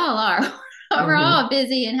 and we all are. We're Mm-hmm. all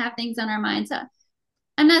busy and have things on our mind. So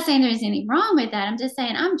I'm not saying there's anything wrong with that. I'm just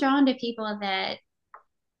saying I'm drawn to people that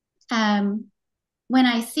um, when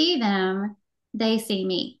I see them, they see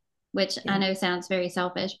me, which I Yeah. know sounds very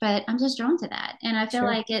selfish, but I'm just drawn to that. And I feel Sure.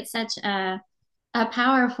 like it's such a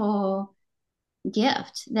powerful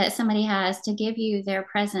gift that somebody has to give you their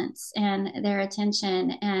presence and their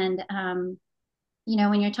attention. And,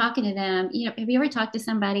 when you're talking to them, have you ever talked to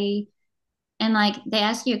somebody and like they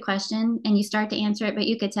ask you a question and you start to answer it, but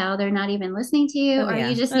you could tell they're not even listening to you, Oh or you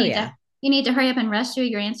yeah. just Oh need to, yeah. you need to hurry up and rush through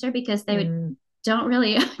your answer because Mm, don't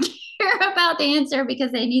really care about the answer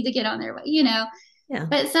because they need to get on their way, yeah.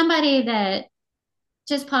 but somebody that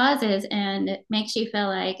just pauses and makes you feel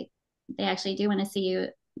like they actually do want to see you.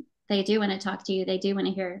 They do want to talk to you. They do want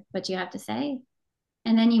to hear what you have to say.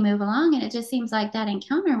 And then you move along, and it just seems like that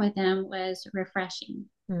encounter with them was refreshing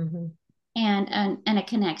Mm-hmm. and a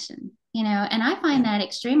connection, and I find Yeah. that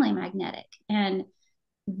extremely magnetic and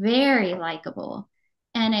very likable.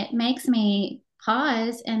 And it makes me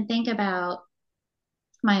pause and think about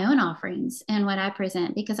my own offerings and what I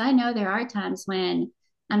present, because I know there are times when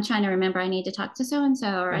I'm trying to remember I need to talk to so and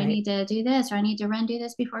so, or I Right. need to do this, or I need to do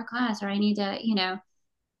this before class, or I need to,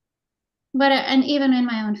 but and even in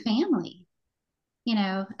my own family, you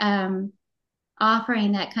know, um,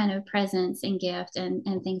 offering that kind of presence and gift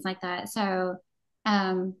and things like that. So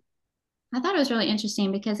um, I thought it was really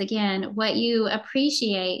interesting because, again, what you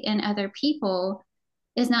appreciate in other people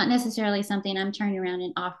is not necessarily something I'm turning around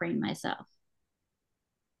and offering myself.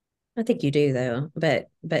 I think you do though, but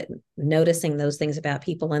noticing those things about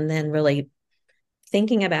people and then really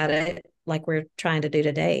thinking about it like we're trying to do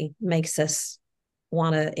today makes us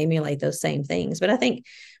want to emulate those same things. But I think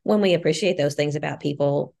when we appreciate those things about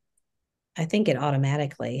people, I think it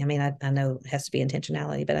automatically, I mean, I know it has to be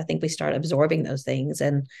intentionality, but I think we start absorbing those things.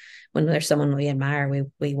 And when there's someone we admire,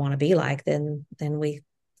 we want to be like, then we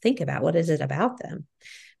think about what is it about them.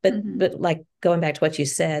 Mm-hmm. But like going back to what you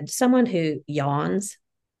said, someone who yawns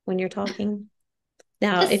when you're talking.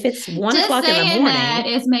 Now, Just if it's one just o'clock in the saying that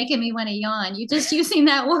morning, is making me want to yawn. You just using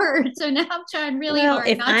that word. So now I'm trying really well, hard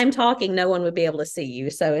if not to. I'm talking, no one would be able to see you.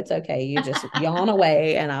 So it's okay. You just yawn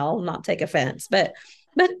away and I'll not take offense. But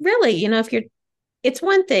really, if you're it's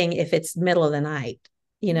one thing if it's middle of the night,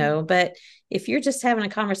 but if you're just having a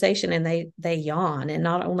conversation and they yawn and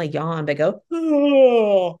not only yawn, but go,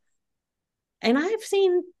 oh, and I've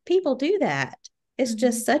seen people do that. It's Mm-hmm.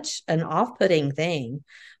 just such an off-putting thing.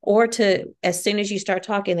 Or to as soon as you start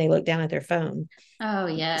talking, they look down at their phone. Oh,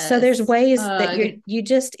 So there's yes. ways that Ugh. you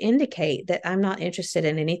just indicate that I'm not interested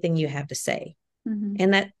in anything you have to say. Mm-hmm.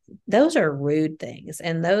 And that those are rude things.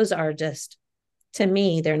 And those are just, to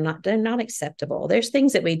me, they're not acceptable. There's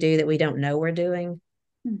things that we do that we don't know we're doing.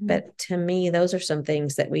 Mm-hmm. But to me, those are some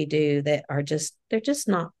things that we do that are they're just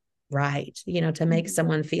not right, to make Mm-hmm.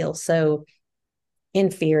 someone feel so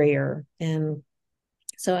inferior. And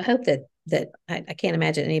so I hope that I can't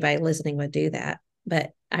imagine anybody listening would do that.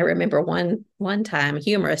 But I remember one time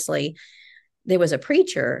humorously, there was a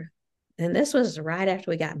preacher, and this was right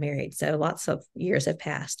after we got married. So lots of years have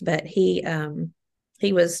passed, but he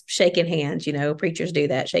was shaking hands, preachers do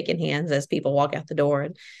that, shaking hands as people walk out the door.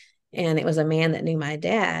 And it was a man that knew my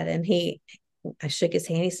dad. And I shook his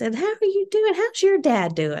hand. He said, "How are you doing? How's your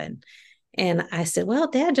dad doing?" And I said, "Well,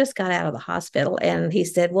 dad just got out of the hospital." And he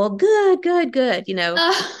said, "Well, good, good, good." It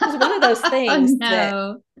was one of those Oh, things that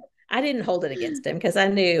no. I didn't hold it against him because I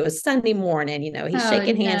knew it was Sunday morning, he's Oh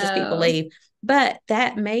shaking hands as people no. leave. But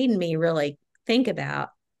that made me really think about,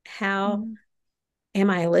 how Mhm. am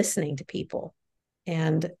I listening to people?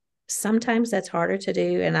 And sometimes that's harder to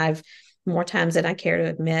do. And I've more times than I care to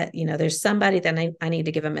admit, there's somebody that I need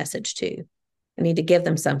to give a message to. I need to give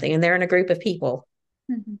them something. And they're in a group of people.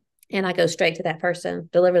 Mhm. And I go straight to that person,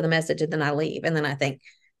 deliver the message, and then I leave. And then I think,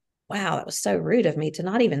 wow, that was so rude of me to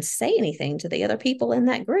not even say anything to the other people in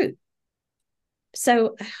that group.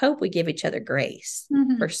 So I hope we give each other grace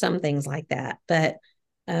for Mhm. some things like that.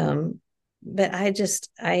 Um, but I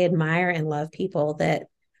admire and love people that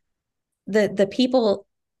the people,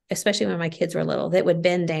 especially when my kids were little, that would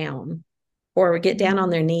bend down or get down on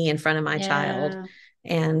Mhm. their knee in front of my child Yeah.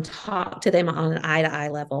 and talk to them on an eye to eye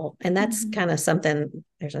level. And that's Mhm. kind of something.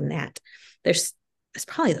 There's a gnat. There's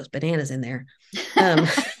probably those bananas in there. Um,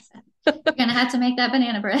 You're gonna have to make that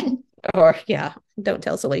banana bread. or yeah, don't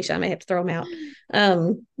tell Celicia, I may have to throw them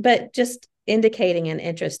out. But just indicating an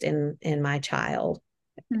interest in my child,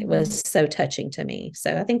 it Mhm. was so touching to me.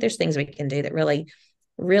 So I think there's things we can do that really,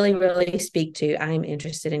 really, really speak to, I'm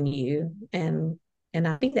interested in you, and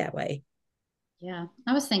I'll be that way. Yeah,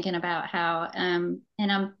 I was thinking about how, and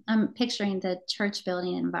I'm picturing the church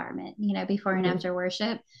building environment, before and Mm-hmm. after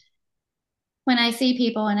worship. When I see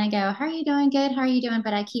people and I go, "How are you doing? Good. How are you doing?"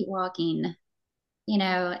 But I keep walking,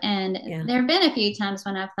 and Yeah. there have been a few times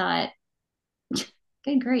when I've thought,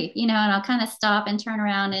 "Good grief," and I'll kind of stop and turn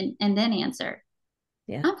around and then answer,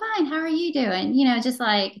 Yeah. "I'm fine. How are you doing?" Just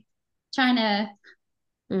like trying to.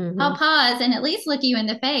 I'll Mm-hmm. pause and at least look you in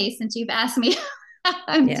the face since you've asked me how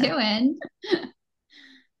I'm Yeah. doing.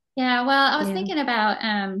 Yeah, well, I was Yeah. thinking about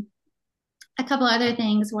a couple other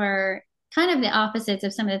things were kind of the opposites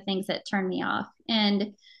of some of the things that turn me off.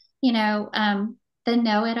 And, you know, um, the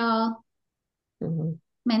know it all Mm-hmm. One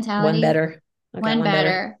mentality, better. I got one one better.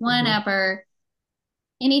 better, one Mm-hmm. upper.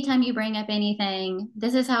 Anytime you bring up anything,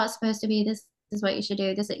 this is how it's supposed to be. This is what you should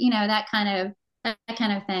do. That kind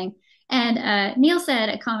of thing. And Neil said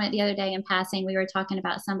a comment the other day in passing. We were talking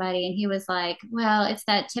about somebody, and he was like, "Well, it's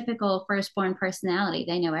that typical firstborn personality.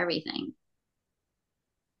 They know everything."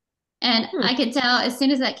 And Hmm. I could tell as soon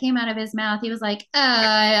as that came out of his mouth, he was like,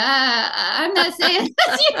 I'm not saying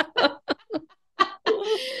that.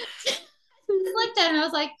 I just looked at him. I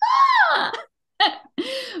was like, ah,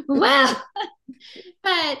 well,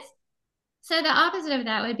 but so the opposite of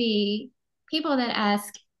that would be people that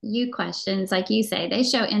ask you questions, like you say, they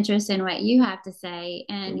show interest in what you have to say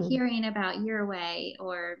and Mm-hmm. hearing about your way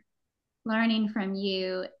or learning from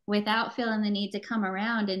you without feeling the need to come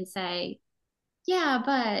around and say, yeah,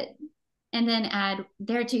 but, and then add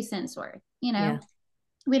their 2 cents worth. Yeah.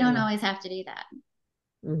 We don't Yeah. always have to do that.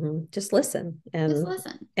 Mm-hmm. Just listen Just and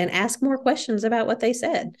listen. ask more questions about what they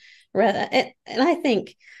said. And I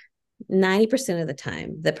think 90% of the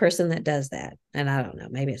time, the person that does that, and I don't know,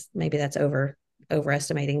 maybe that's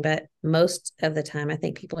overestimating, but most of the time, I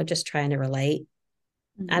think people are just trying to relate.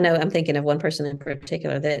 I Mm-hmm. know I'm thinking of one person in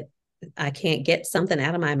particular that I can't get something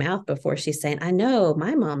out of my mouth before she's saying, I know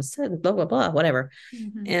my mom said blah, blah, blah, whatever.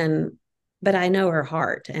 Mm-hmm. And, but I know her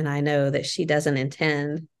heart, and I know that she doesn't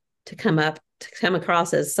intend to come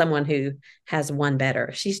across as someone who has one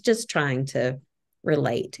better. She's just trying to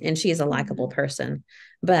relate, and she's a likable Mm-hmm. person.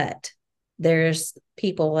 But there's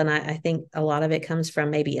people, and I think a lot of it comes from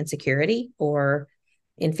maybe insecurity or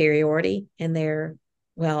inferiority, and they're,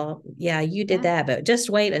 well, yeah, you did Yeah. that, but just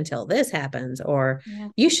wait until this happens, or Yeah.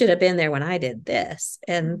 you should have been there when I did this.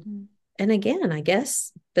 Mm-hmm. And again, I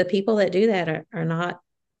guess the people that do that are not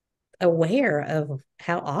aware of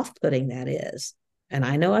how off-putting that is. And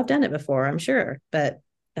I know I've done it before, I'm sure, but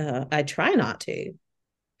I try not to.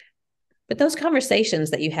 But those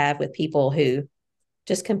conversations that you have with people who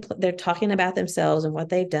they're talking about themselves and what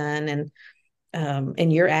they've done,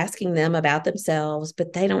 and you're asking them about themselves,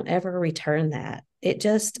 but they don't ever return that. It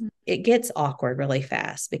gets awkward really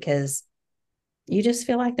fast because you just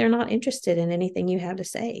feel like they're not interested in anything you have to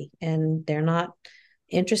say, and they're not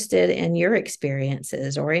interested in your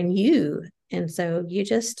experiences or in you. And so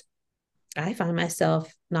I find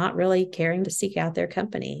myself not really caring to seek out their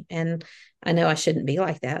company. And I know I shouldn't be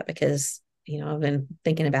like that because, I've been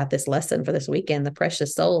thinking about this lesson for this weekend, the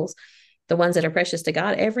precious souls, the ones that are precious to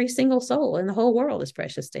God. Every single soul in the whole world is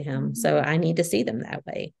precious to him. So Mm-hmm. I need to see them that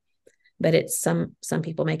way. But it's some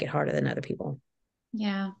people make it harder than other people.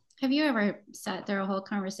 Yeah. Have you ever sat through a whole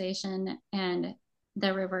conversation and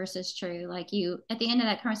the reverse is true? Like at the end of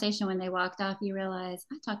that conversation, when they walked off, you realize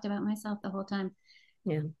I talked about myself the whole time.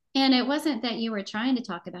 Yeah. And it wasn't that you were trying to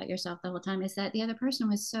talk about yourself the whole time, it's that the other person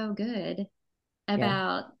was so good Yeah.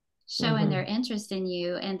 about showing their Mm-hmm. interest in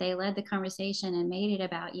you and they led the conversation and made it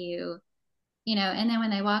about you, and then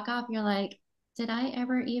when they walk off, you're like, did I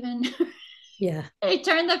ever even Yeah.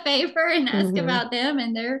 return the favor and ask Mm-hmm. about them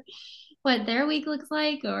and what their week looks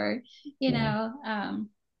like? Or, Yeah.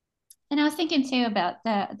 and I was thinking too about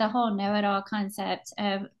the whole know-it-all concept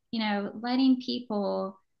of, letting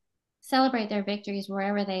people celebrate their victories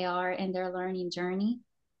wherever they are in their learning journey.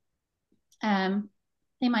 Um,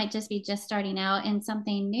 they might just be just starting out in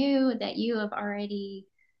something new that you have already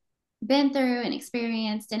been through and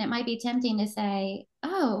experienced, and it might be tempting to say,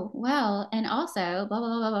 "Oh, well," and also blah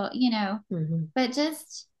blah blah blah, Mm-hmm. but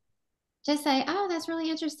just say, "Oh, that's really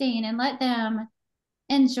interesting," and let them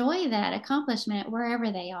enjoy that accomplishment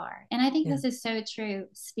wherever they are. And I think Yeah. this is so true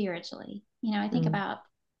spiritually. I think Mm. about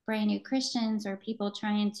brand new Christians or people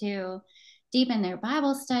trying to deepen their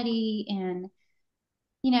Bible study and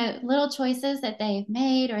little choices that they've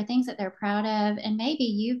made or things that they're proud of. And maybe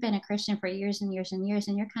you've been a Christian for years and years and years,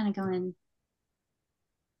 and you're kind of going,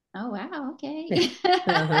 oh, wow, Yeah. okay.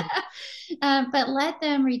 Uh-huh. But let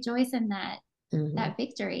them rejoice in Mm-hmm. that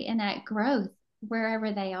victory and that growth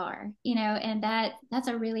wherever they are, and that's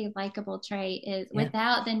a really likable trait, is Yeah.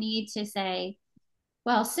 without the need to say,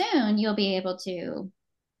 well, soon you'll be able to,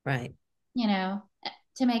 Right. you know,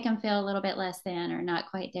 to make them feel a little bit less than or not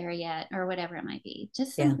quite there yet or whatever it might be.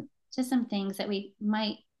 Yeah. Just some things that we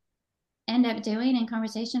might end up doing in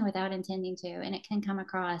conversation without intending to, and it can come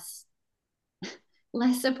across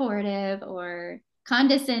less supportive or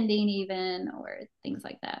condescending even, or things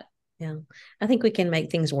like that. Yeah. I think we can make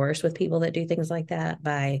things worse with people that do things like that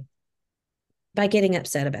by getting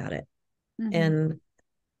upset about it. Mm-hmm. And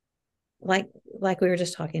like we were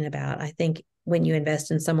just talking about, I think when you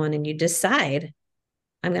invest in someone and you decide,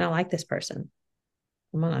 I'm going to like this person,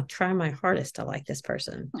 I'm going to try my hardest to like this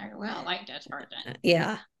person. Or, well, like this person.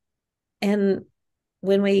 Yeah. And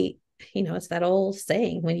when we, it's that old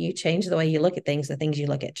saying, when you change the way you look at things, the things you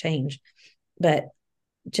look at change. But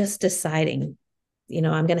just deciding,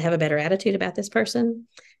 I'm going to have a better attitude about this person.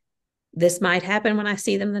 This might happen when I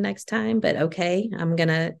see them the next time, but okay, I'm going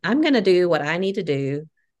to do what I need to do,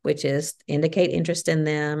 which is indicate interest in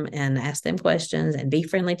them and ask them questions and be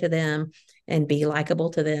friendly to them and be likable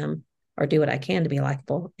to them, or do what I can to be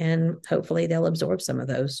likable, and hopefully they'll absorb some of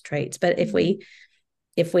those traits. But Mm-hmm.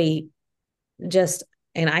 if we just,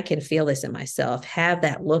 and I can feel this in myself, have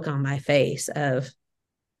that look on my face of,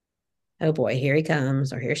 oh boy, here he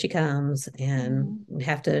comes or here she comes, and Mm-hmm.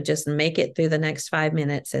 have to just make it through the next 5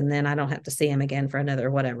 minutes, and then I don't have to see him again for another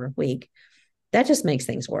whatever week. That just makes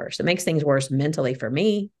things worse. It makes things worse mentally for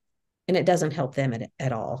me, and it doesn't help them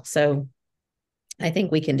at all. So I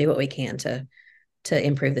think we can do what we can to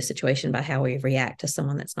improve the situation by how we react to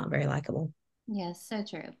someone that's not very likable. Yes, so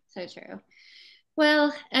true. So true.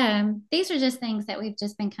 Well, these are just things that we've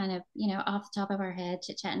just been kind of, off the top of our head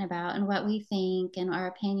chit-chatting about and what we think and our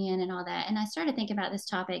opinion and all that. And I started thinking about this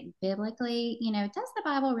topic biblically. Does the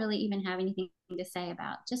Bible really even have anything to say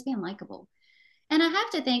about just being likable? And I have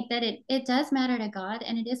to think that it does matter to God,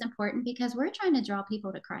 and it is important because we're trying to draw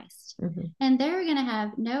people to Christ. Mm-hmm. And they're going to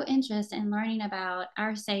have no interest in learning about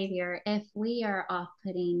our Savior if we are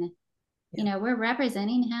off-putting. Yeah. We're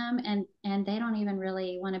representing him, and they don't even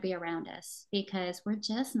really want to be around us because we're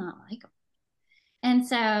just not likable. And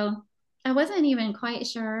so I wasn't even quite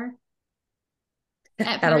sure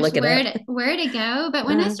at How to first look it up. where to go, but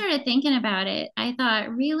when I Uh, started thinking about it, I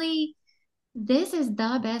thought, really, this is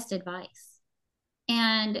the best advice.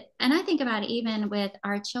 And I think about it even with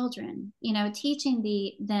our children,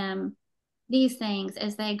 teaching them these things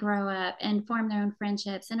as they grow up and form their own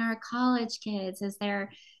friendships, and our college kids as they're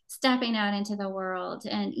stepping out into the world.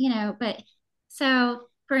 And but so,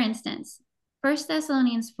 for instance, First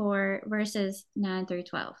Thessalonians 4 verses 9 through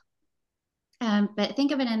 12. But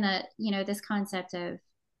think of it in the this concept of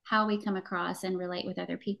how we come across and relate with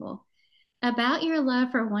other people. About your love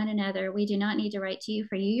for one another, we do not need to write to you,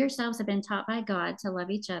 for you yourselves have been taught by God to love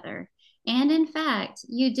each other. And in fact,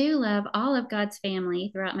 you do love all of God's family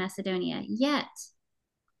throughout Macedonia. Yet,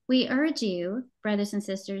 we urge you, brothers and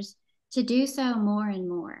sisters, to do so more and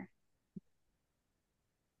more.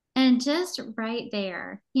 And just right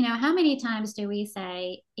there, how many times do we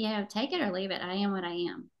say, take it or leave it? I am what I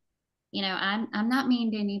am. I'm not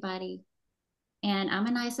mean to anybody, and I'm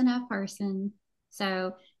a nice enough person.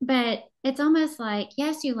 So, but it's almost like,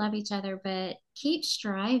 yes, you love each other, but keep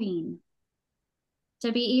striving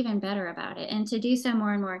to be even better about it and to do so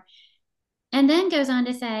more and more. And then goes on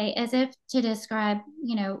to say, as if to describe,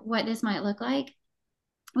 what this might look like,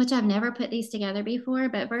 which I've never put these together before,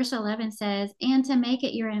 but verse 11 says, and to make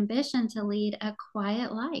it your ambition to lead a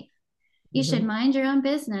quiet life, You should Mm-hmm. mind your own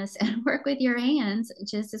business and work with your hands,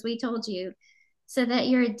 just as we told you, so that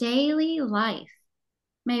your daily life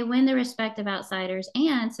may win the respect of outsiders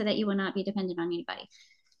and so that you will not be dependent on anybody.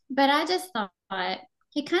 But I just thought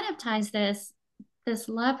it kind of ties this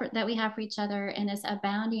love that we have for each other and is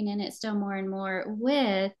abounding in it still more and more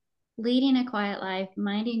with leading a quiet life,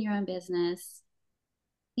 minding your own business,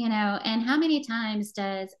 and how many times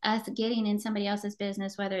does us getting in somebody else's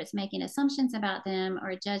business, whether it's making assumptions about them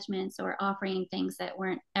or judgments or offering things that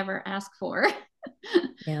weren't ever asked for,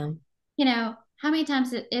 Yeah. how many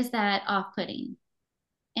times is that off-putting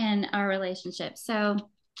in our relationship? So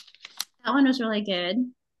that one was really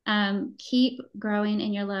good. Keep growing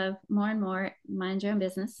in your love more and more, mind your own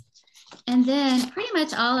business. And then pretty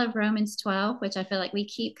much all of Romans 12, which I feel like we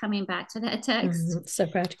keep coming back to that text. Mm-hmm. So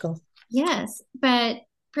practical. Yes, but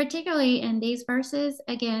particularly in these verses,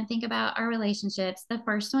 again, think about our relationships. The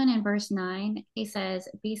first one in verse 9, he says,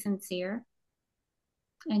 be sincere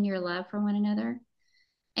in your love for one another.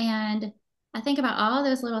 And I think about all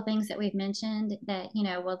those little things that we've mentioned that,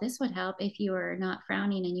 well, this would help if you were not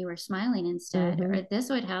frowning and you were smiling instead, Mm-hmm. or this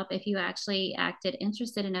would help if you actually acted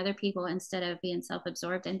interested in other people instead of being self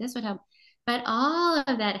absorbed, and this would help. But all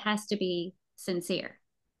of that has to be sincere.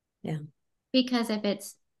 Yeah. Because if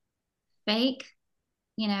it's fake,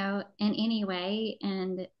 in any way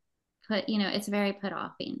and it's very put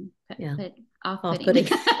offing, Yeah. put off putting. Off-putting.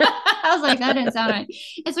 I was like, that didn't sound right.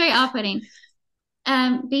 It's very off putting.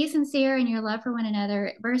 Be sincere in your love for one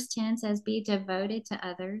another. Verse 10 says, be devoted to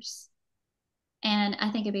others. And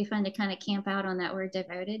I think it'd be fun to kind of camp out on that word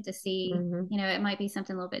devoted to see, Mm-hmm. it might be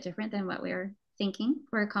something a little bit different than what we're thinking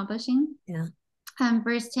we're accomplishing. Yeah.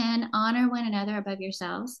 Verse 10, honor one another above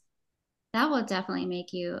yourselves. That will definitely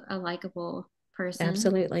make you a likable person.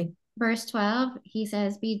 Absolutely. Verse 12, he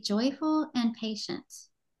says, be joyful and patient.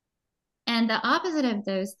 And the opposite of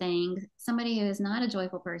those things, somebody who is not a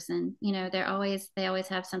joyful person, they always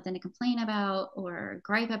have something to complain about or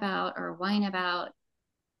gripe about or whine about,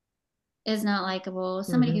 is not likable.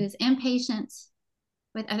 Somebody Mm-hmm. who is impatient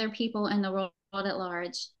with other people and the world at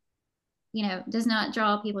large, does not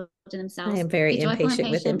draw people to I themselves. am very Be joyful and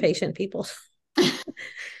impatient with patient. impatient people.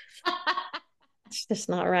 It's just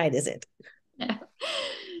not right, is it? No.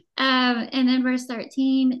 And then verse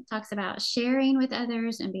 13 talks about sharing with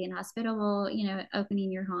others and being hospitable,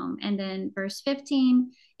 opening your home. And then verse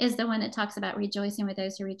 15 is the one that talks about rejoicing with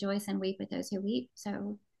those who rejoice and weep with those who weep.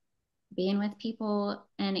 So being with people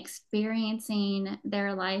and experiencing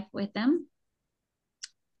their life with them.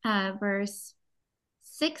 Verse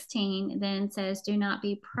 16 then says, do not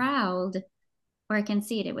be proud or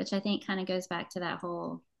conceited, which I think kind of goes back to that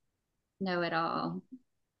whole know it all,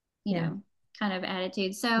 Yeah. kind of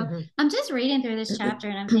attitude. So Mm-hmm. I'm just reading through this chapter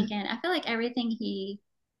and I'm thinking, I feel like everything he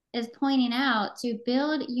is pointing out to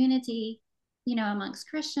build unity, amongst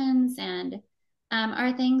Christians and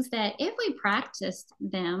are things that if we practiced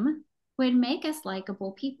them would make us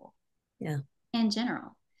likable people. Yeah. In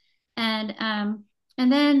general. And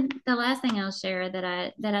then the last thing I'll share that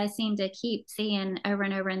I seem to keep seeing over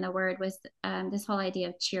and over in the word was this whole idea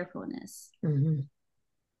of cheerfulness. Mm-hmm.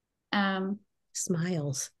 Um,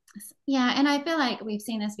 Smiles. Yeah, and I feel like we've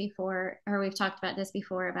seen this before, or we've talked about this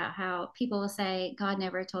before about how people will say, God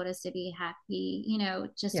never told us to be happy,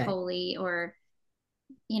 just Yeah. holy, or,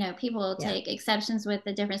 people will Yeah. take exceptions with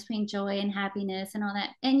the difference between joy and happiness and all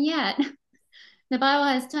that. And yet, the Bible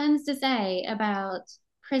has tons to say about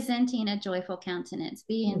presenting a joyful countenance,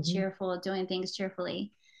 being Mm-hmm. cheerful, doing things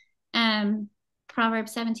cheerfully. Um,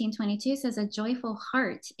 Proverbs 17:22 says, a joyful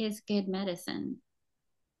heart is good medicine.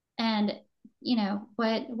 And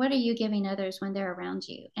what are you giving others when they're around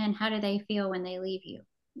you, and how do they feel when they leave you?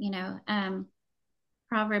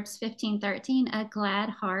 Proverbs 15:13, a glad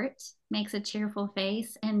heart makes a cheerful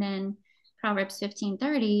face. And then Proverbs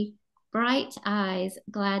 15:30, bright eyes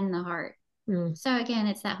gladden the heart. Mm. So again,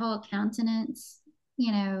 it's that whole countenance,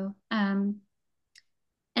 and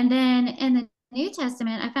then in the New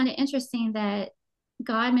Testament, I found it interesting that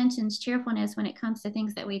God mentions cheerfulness when it comes to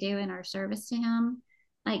things that we do in our service to Him,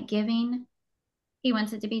 like giving. He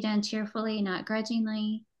wants it to be done cheerfully, not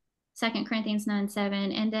grudgingly. 2 Corinthians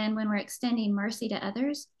 9:7. And then when we're extending mercy to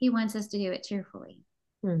others, He wants us to do it cheerfully.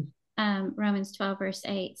 Mm. Romans 12, verse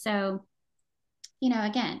 8. So,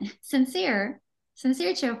 again, sincere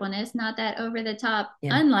cheerfulness, not that over the top,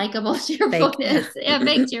 Yeah. unlikable Fake. cheerfulness,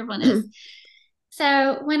 fake cheerfulness.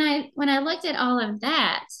 So when I looked at all of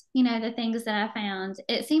that, the things that I found,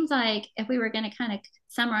 it seems like if we were going to kind of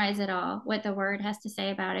summarize it all, what the word has to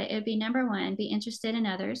say about it, it'd be number one, be interested in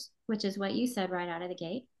others, which is what you said right out of the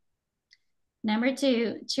gate. Number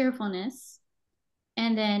two, cheerfulness.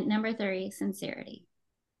 And then number three, sincerity.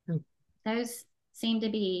 Mm. those seem to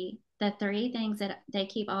be the three things that they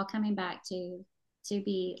keep all coming back to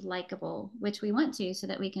be likable, which we want to so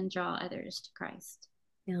that we can draw others to Christ.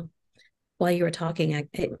 Yeah. While you were talking,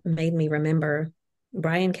 it made me remember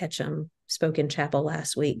Brian Ketchum spoke in chapel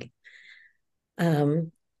last week,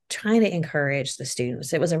 um, trying to encourage the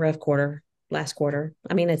students. It was a rough quarter, last quarter.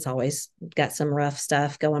 I mean, it's always got some rough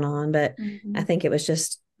stuff going on, but I think it was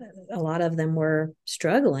just a lot of them were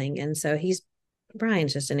struggling. And so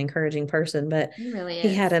Brian's just an encouraging person, but He really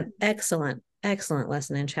he had is. an excellent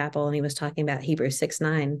lesson in chapel, and he was talking about Hebrews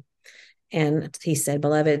 6:9. And he said,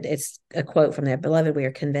 Beloved, it's a quote from there, Beloved, we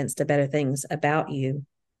are convinced of better things about you.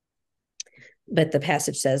 But the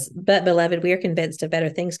passage says, But beloved, we are convinced of better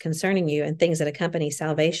things concerning you and things that accompany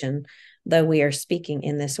salvation, though we are speaking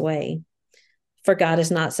in this way. For God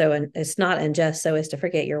is not it's not unjust so as to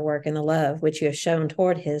forget your work and the love which you have shown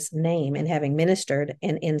toward his name in having ministered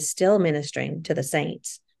and in still ministering to the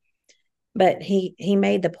saints. But he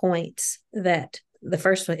made the points that the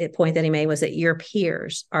first point that he made was that your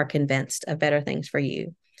peers are convinced of better things for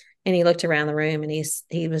you. And he looked around the room and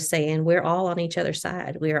he was saying, we're all on each other's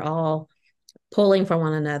side. We are all pulling for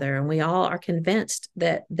one another, and we all are convinced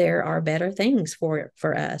that there are better things for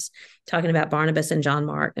us, talking about Barnabas and John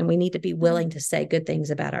Mark, and we need to be willing to say good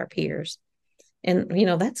things about our peers. And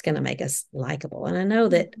that's going to make us likable. And I know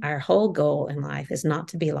that our whole goal in life is not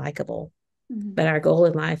to be likable, but our goal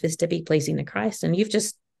in life is to be pleasing to Christ. And you've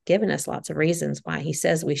just given us lots of reasons why he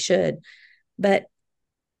says we should, but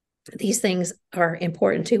these things are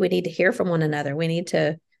important too. We need to hear from one another. We need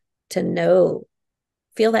to know,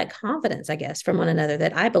 feel that confidence, I guess, from one another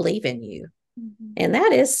that I believe in you. And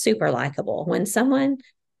that is super likable when someone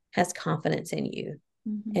has confidence in you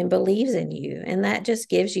and believes in you. And that just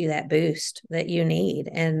gives you that boost that you need.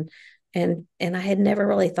 And I had never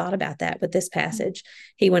really thought about that with this passage.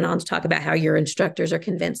 He went on to talk about how your instructors are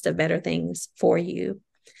convinced of better things for you.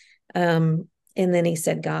 And then he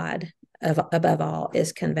said, God, above all,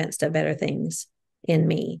 is convinced of better things in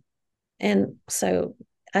me. And so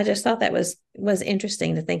I just thought that was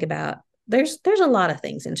interesting to think about. There's a lot of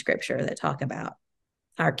things in scripture that talk about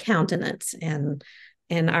our countenance and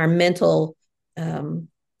our mental,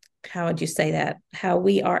 how would you say that? How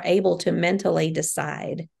we are able to mentally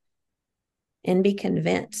decide and be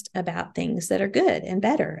convinced about things that are good and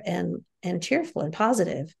better and cheerful and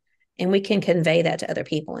positive. And we can convey that to other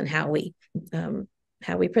people in how we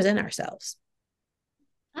present ourselves.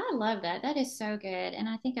 I love that. That is so good. And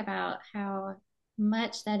I think about how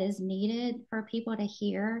much that is needed for people to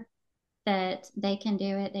hear that they can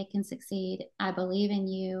do it, they can succeed. I believe in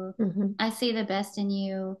you. I see the best in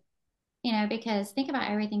you, because think about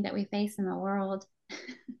everything that we face in the world.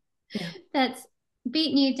 Yeah. That's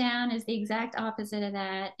beating you down is the exact opposite of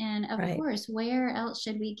that. And of Right. course, where else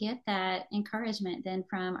should we get that encouragement than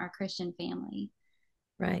from our Christian family?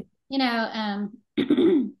 Right. I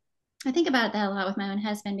think about that a lot with my own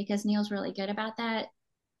husband because Neil's really good about that.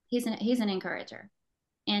 He's an encourager,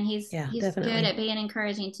 and Yeah, he's good definitely. at being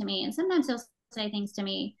encouraging to me. And sometimes he'll say things to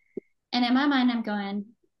me, and in my mind, I'm going,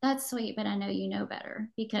 "That's sweet, but I know you know better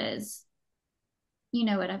because you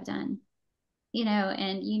know what I've done,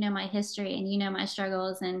 and you know my history, and you know my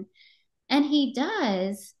struggles, and he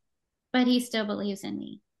does, but he still believes in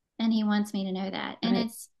me, and he wants me to know that, Right.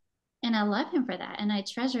 and I love him for that, and I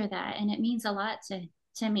treasure that, and it means a lot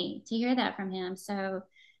to me to hear that from him. So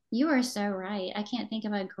you are so right. I can't think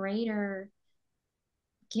of a greater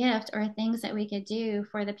gift or things that we could do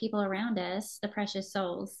for the people around us, the precious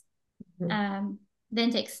souls, Mm-hmm. um, than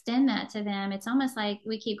to extend that to them. It's almost like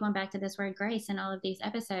we keep going back to this word grace in all of these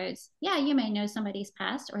episodes. Yeah, you may know somebody's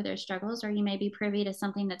past or their struggles, or you may be privy to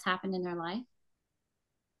something that's happened in their life.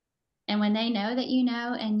 And when they know that you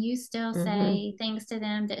know, and you still Mm-hmm. say things to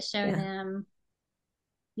them that show Yeah. them,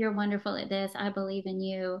 you're wonderful at this, I believe in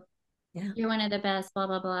you, Yeah. you're one of the best, blah,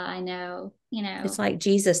 blah, blah, I know, It's like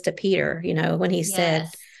Jesus to Peter, yes. when he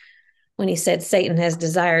said Satan has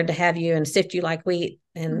desired to have you and sift you like wheat,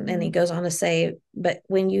 and he Mm-hmm. goes on to say, but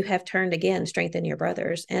when you have turned again, strengthen your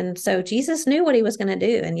brothers. And so Jesus knew what he was going to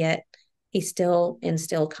do, and yet he still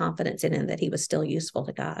instilled confidence in him that he was still useful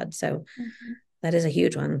to God. So Mm-hmm. that is a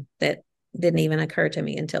huge one that didn't even occur to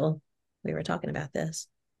me until we were talking about this.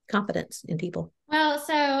 Confidence in people. Well,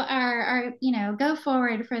 so our go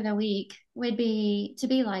forward for the week would be to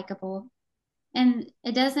be likable. And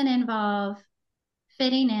it doesn't involve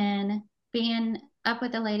fitting in, being up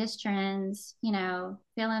with the latest trends,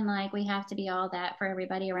 feeling like we have to be all that for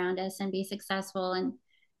everybody around us and be successful. And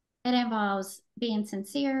it involves being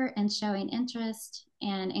sincere and showing interest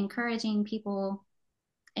and encouraging people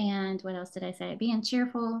And what else did I say? Being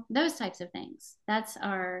cheerful, those types of things. That's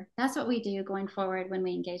what we do going forward when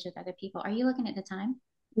we engage with other people. Are you looking at the time?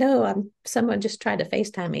 No, someone just tried to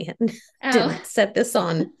FaceTime me and Oh. didn't set this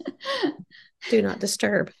on do not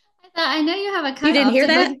disturb. I know you have a You didn't cutoff hear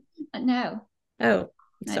to that? look. No, Oh,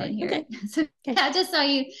 I sorry. didn't hear Okay. it. So Okay. I just saw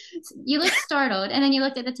you. You looked startled, and then you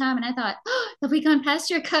looked at the time, and I thought, oh, have we gone past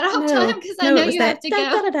your cutoff time? No, Because I no, know it was you have that to da,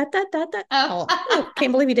 go. da, da, da, da, da. Oh, Oh, oh,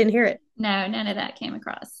 can't believe you didn't hear it. no, none of that came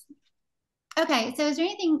across. Okay, so is there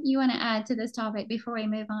anything you want to add to this topic before we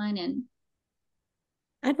move on and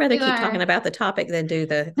I'd rather do keep talking our? about the topic than do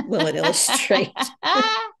the will it illustrate.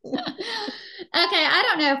 Okay, I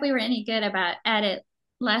don't know if we were any good about at it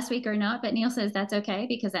last week or not, but Neil says that's okay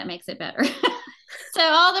because that makes it better. So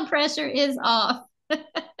all the pressure is off.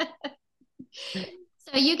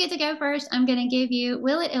 So you get to go first. I'm going to give you,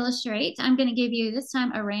 will it illustrate? I'm going to give you this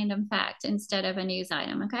time a random fact instead of a news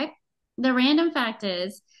item. Okay. The random fact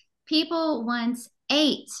is people once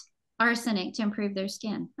ate arsenic to improve their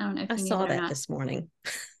skin. I don't know if I you knew saw that or that not. this morning.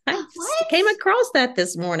 I What? came across that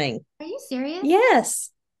this morning. Are you serious?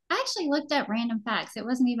 Yes, I actually looked up random facts. It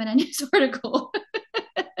wasn't even a news article.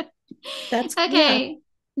 yeah. Okay.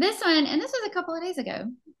 This one, and this was a couple of days ago.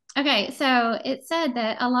 Okay, so it said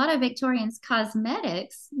that a lot of Victorians'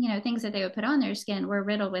 cosmetics, things that they would put on their skin, were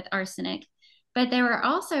riddled with arsenic. But there were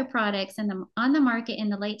also products on the market in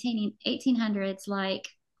the late 1800s, like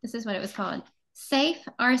this is what it was called, safe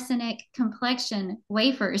arsenic complexion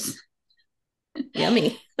wafers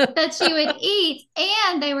Yummy. that you would eat,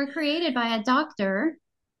 and they were created by a doctor.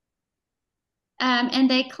 And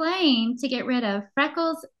they claim to get rid of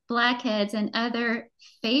freckles, blackheads, and other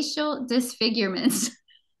facial disfigurements.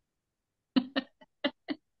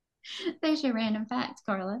 There's your random facts,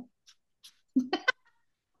 Carla.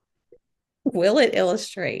 Will it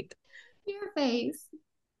illustrate? Your face.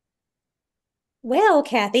 Well,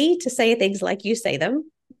 Kathy, to say things like you say them,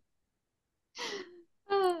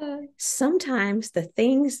 sometimes the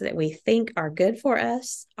things that we think are good for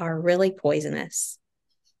us are really poisonous.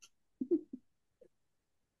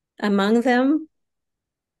 Among them,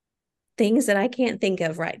 things that I can't think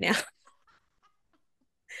of right now.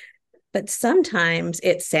 But sometimes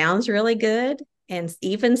it sounds really good. And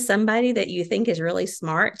even somebody that you think is really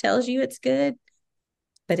smart tells you it's good,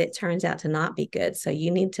 but it turns out to not be good. So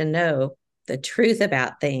you need to know the truth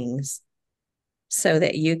about things so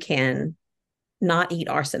that you can not eat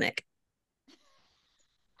arsenic.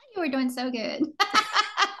 You were doing so good.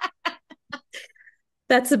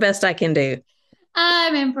 That's the best I can do.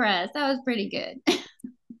 I'm impressed. That was pretty good.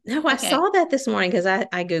 No, I Okay. saw that this morning because I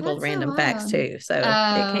Googled That's so random facts wild. too. So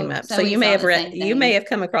it came Oh, up. so So we you may saw have the same you may thing. have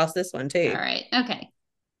come across this one All too. right. Okay.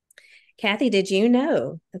 Kathy, did you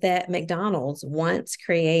know that McDonald's once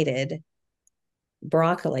created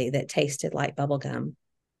broccoli that tasted like bubble gum?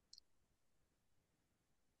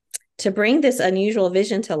 To bring this unusual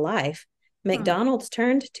vision to life, Hmm. McDonald's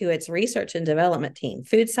turned to its research and development team.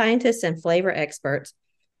 Food scientists and flavor experts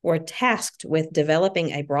were tasked with developing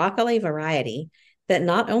a broccoli variety that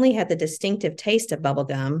not only had the distinctive taste of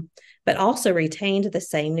bubblegum, but also retained the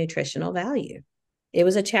same nutritional value. It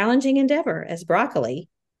was a challenging endeavor as broccoli,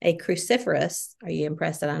 a cruciferous, are you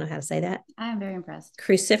impressed that I know how to say that? I'm very impressed.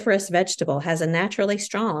 Cruciferous vegetable has a naturally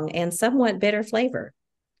strong and somewhat bitter flavor,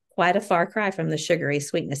 quite a far cry from the sugary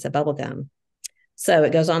sweetness of bubblegum. So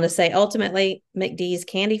it goes on to say, ultimately, McD's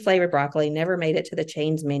candy flavored broccoli never made it to the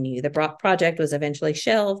chain's menu. The project was eventually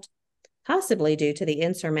shelved, possibly due to the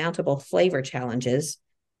insurmountable flavor challenges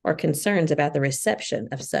or concerns about the reception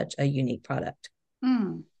of such a unique product.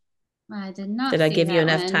 Hmm. I did Did not I see give you that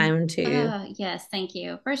enough one. time to? Yes, thank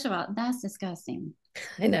you. First of all, that's disgusting.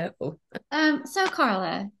 I know. So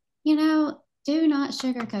Carla, do not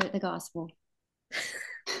sugarcoat the gospel.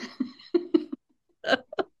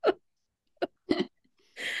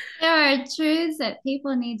 There are truths that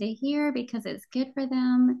people need to hear because it's good for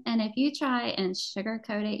them. And if you try and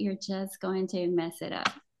sugarcoat it, you're just going to mess it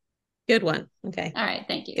up. Good one. Okay. All right,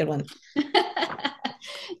 thank Good you. one.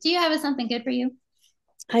 Do you have something good for you?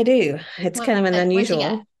 I do. It's kind of an What you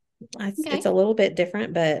got? unusual. It's Okay. a little bit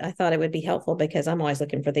different, but I thought it would be helpful because I'm always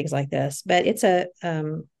looking for things like this. But it's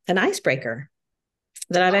an icebreaker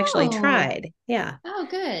that I've actually Oh, tried. Yeah. oh,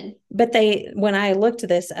 good. But when I looked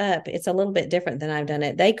this up, it's a little bit different than I've done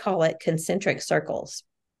it. They call it concentric circles.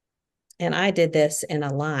 And I did this in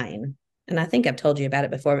a line. And I think I've told you about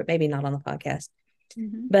it before, but maybe not on the podcast.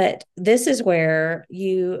 Mm-hmm. But this is where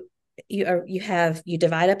you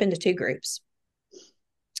divide up into two groups,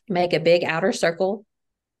 make a big outer circle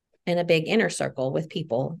and a big inner circle with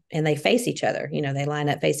people, and they face each other. They line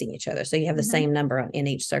up facing each other. So you have the Mm-hmm. same number in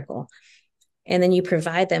each circle. And then you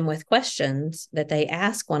provide them with questions that they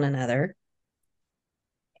ask one another,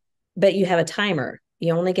 but you have a timer.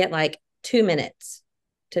 You only get like 2 minutes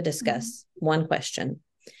to discuss one question.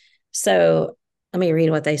 So let me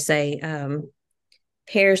read what they say.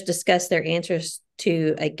 Pairs discuss their answers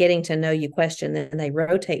to a getting to know you question, then they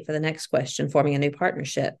rotate for the next question, forming a new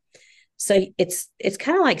partnership. So it's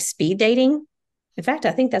kind of like speed dating. In fact,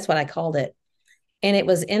 I think that's what I called it. And it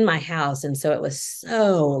was in my house. And so it was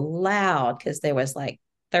so loud because there was like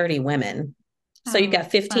 30 women. So you've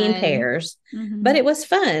got 15 pairs, but it was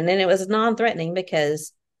fun and it was non-threatening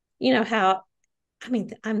because you know how, I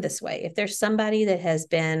mean, I'm this way. If there's somebody that has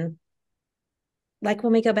been, like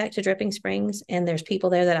when we go back to Dripping Springs and there's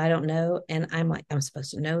people there that I don't know, and I'm like, I'm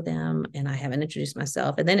supposed to know them and I haven't introduced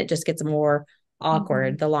myself. And then it just gets more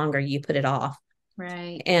awkward the longer you put it off.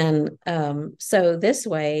 Right. And so this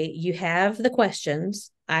way you have the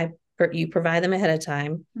questions. You provide them ahead of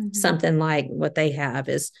time. Something like what they have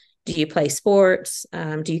is, do you play sports?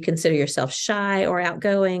 Do you consider yourself shy or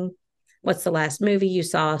outgoing? What's the last movie you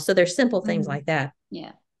saw? So there's simple things like that.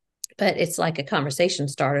 Yeah. But it's like a conversation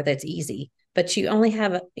starter that's easy, but you only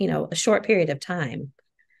have a short period of time.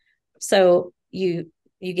 So you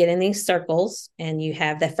get in these circles and you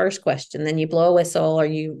have the first question, then you blow a whistle or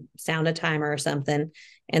you sound a timer or something,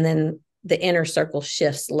 and then the inner circle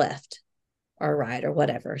shifts left or right or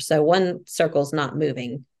whatever. So one circle's not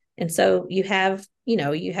moving. And so you have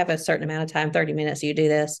a certain amount of time, 30 minutes, you do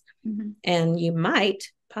this, and you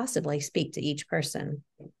might possibly speak to each person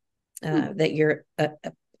that you're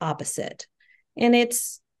opposite. And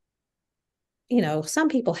it's, some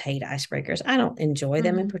people hate icebreakers. I don't enjoy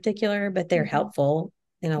them in particular, but they're helpful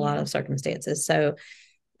in a lot of circumstances. So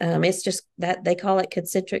it's just that they call it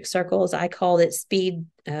concentric circles. I called it speed,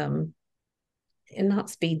 and not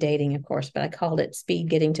speed dating, of course, but I called it speed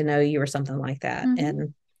getting to know you or something like that.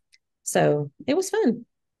 And so it was fun.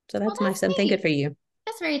 So that's my something good for you.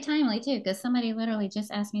 That's very timely too, because somebody literally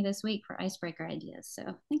just asked me this week for icebreaker ideas. So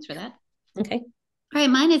thanks for that. Okay. All right,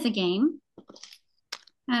 mine is a game.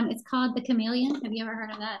 It's called The Chameleon. Have you ever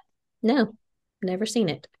heard of that? No, never seen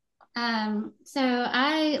it. So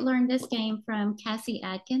I learned this game from Cassie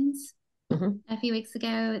Adkins a few weeks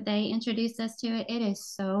ago. They introduced us to it. It is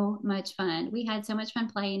so much fun. We had so much fun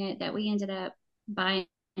playing it that we ended up buying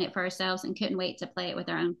it for ourselves and couldn't wait to play it with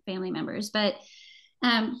our own family members. But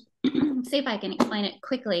see if I can explain it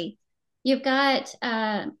quickly. You've got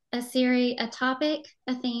a topic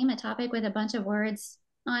with a bunch of words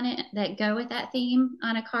on it that go with that theme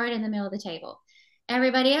on a card in the middle of the table.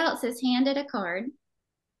 Everybody else is handed a card,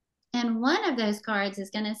 and one of those cards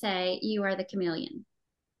is going to say, you are the chameleon.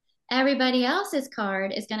 Everybody else's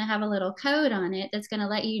card is going to have a little code on it that's going to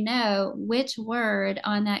let you know which word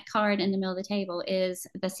on that card in the middle of the table is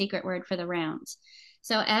the secret word for the round.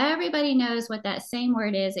 So everybody knows what that same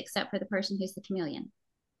word is except for the person who's the chameleon.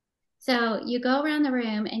 So you go around the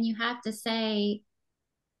room and you have to say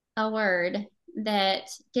a word that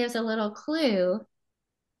gives a little clue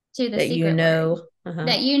to the secret word.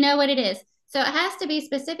 That you know what it is. So it has to be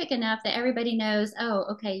specific enough that everybody knows, oh,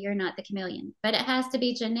 okay, you're not the chameleon. But it has to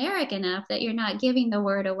be generic enough that you're not giving the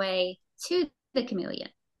word away to the chameleon.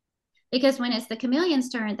 Because when it's the chameleon's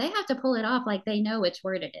turn, they have to pull it off like they know which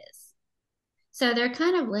word it is. So they're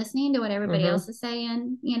kind of listening to what everybody else is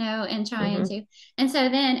saying, and trying to. And so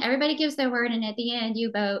then everybody gives their word, and at the end, you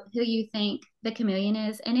vote who you think the chameleon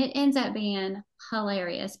is. And it ends up being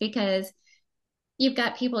hilarious because you've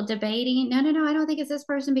got people debating, no, I don't think it's this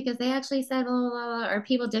person because they actually said blah, blah, blah, or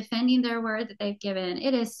people defending their word that they've given.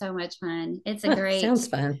 It is so much fun. It's a great. Sounds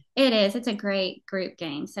fun. It is. It's a great group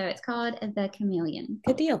game. So it's called The Chameleon.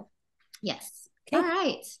 Good deal. Yes. Okay. All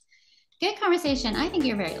right. Good conversation. I think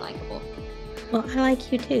you're very likable. Well, I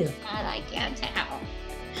like you too. I like you too.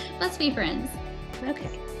 Let's be friends.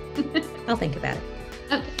 Okay. I'll think about it.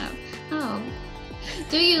 Okay. Oh.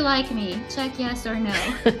 Do you like me? Check yes or no.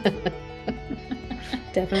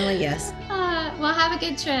 Definitely yes. Well, have a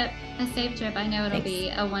good trip, a safe trip. I know it'll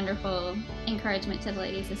be a wonderful encouragement to the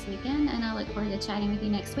ladies this weekend, and I look forward to chatting with you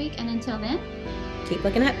next week. And until then, keep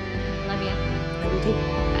looking up. Love you. Love you too.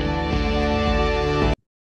 Bye.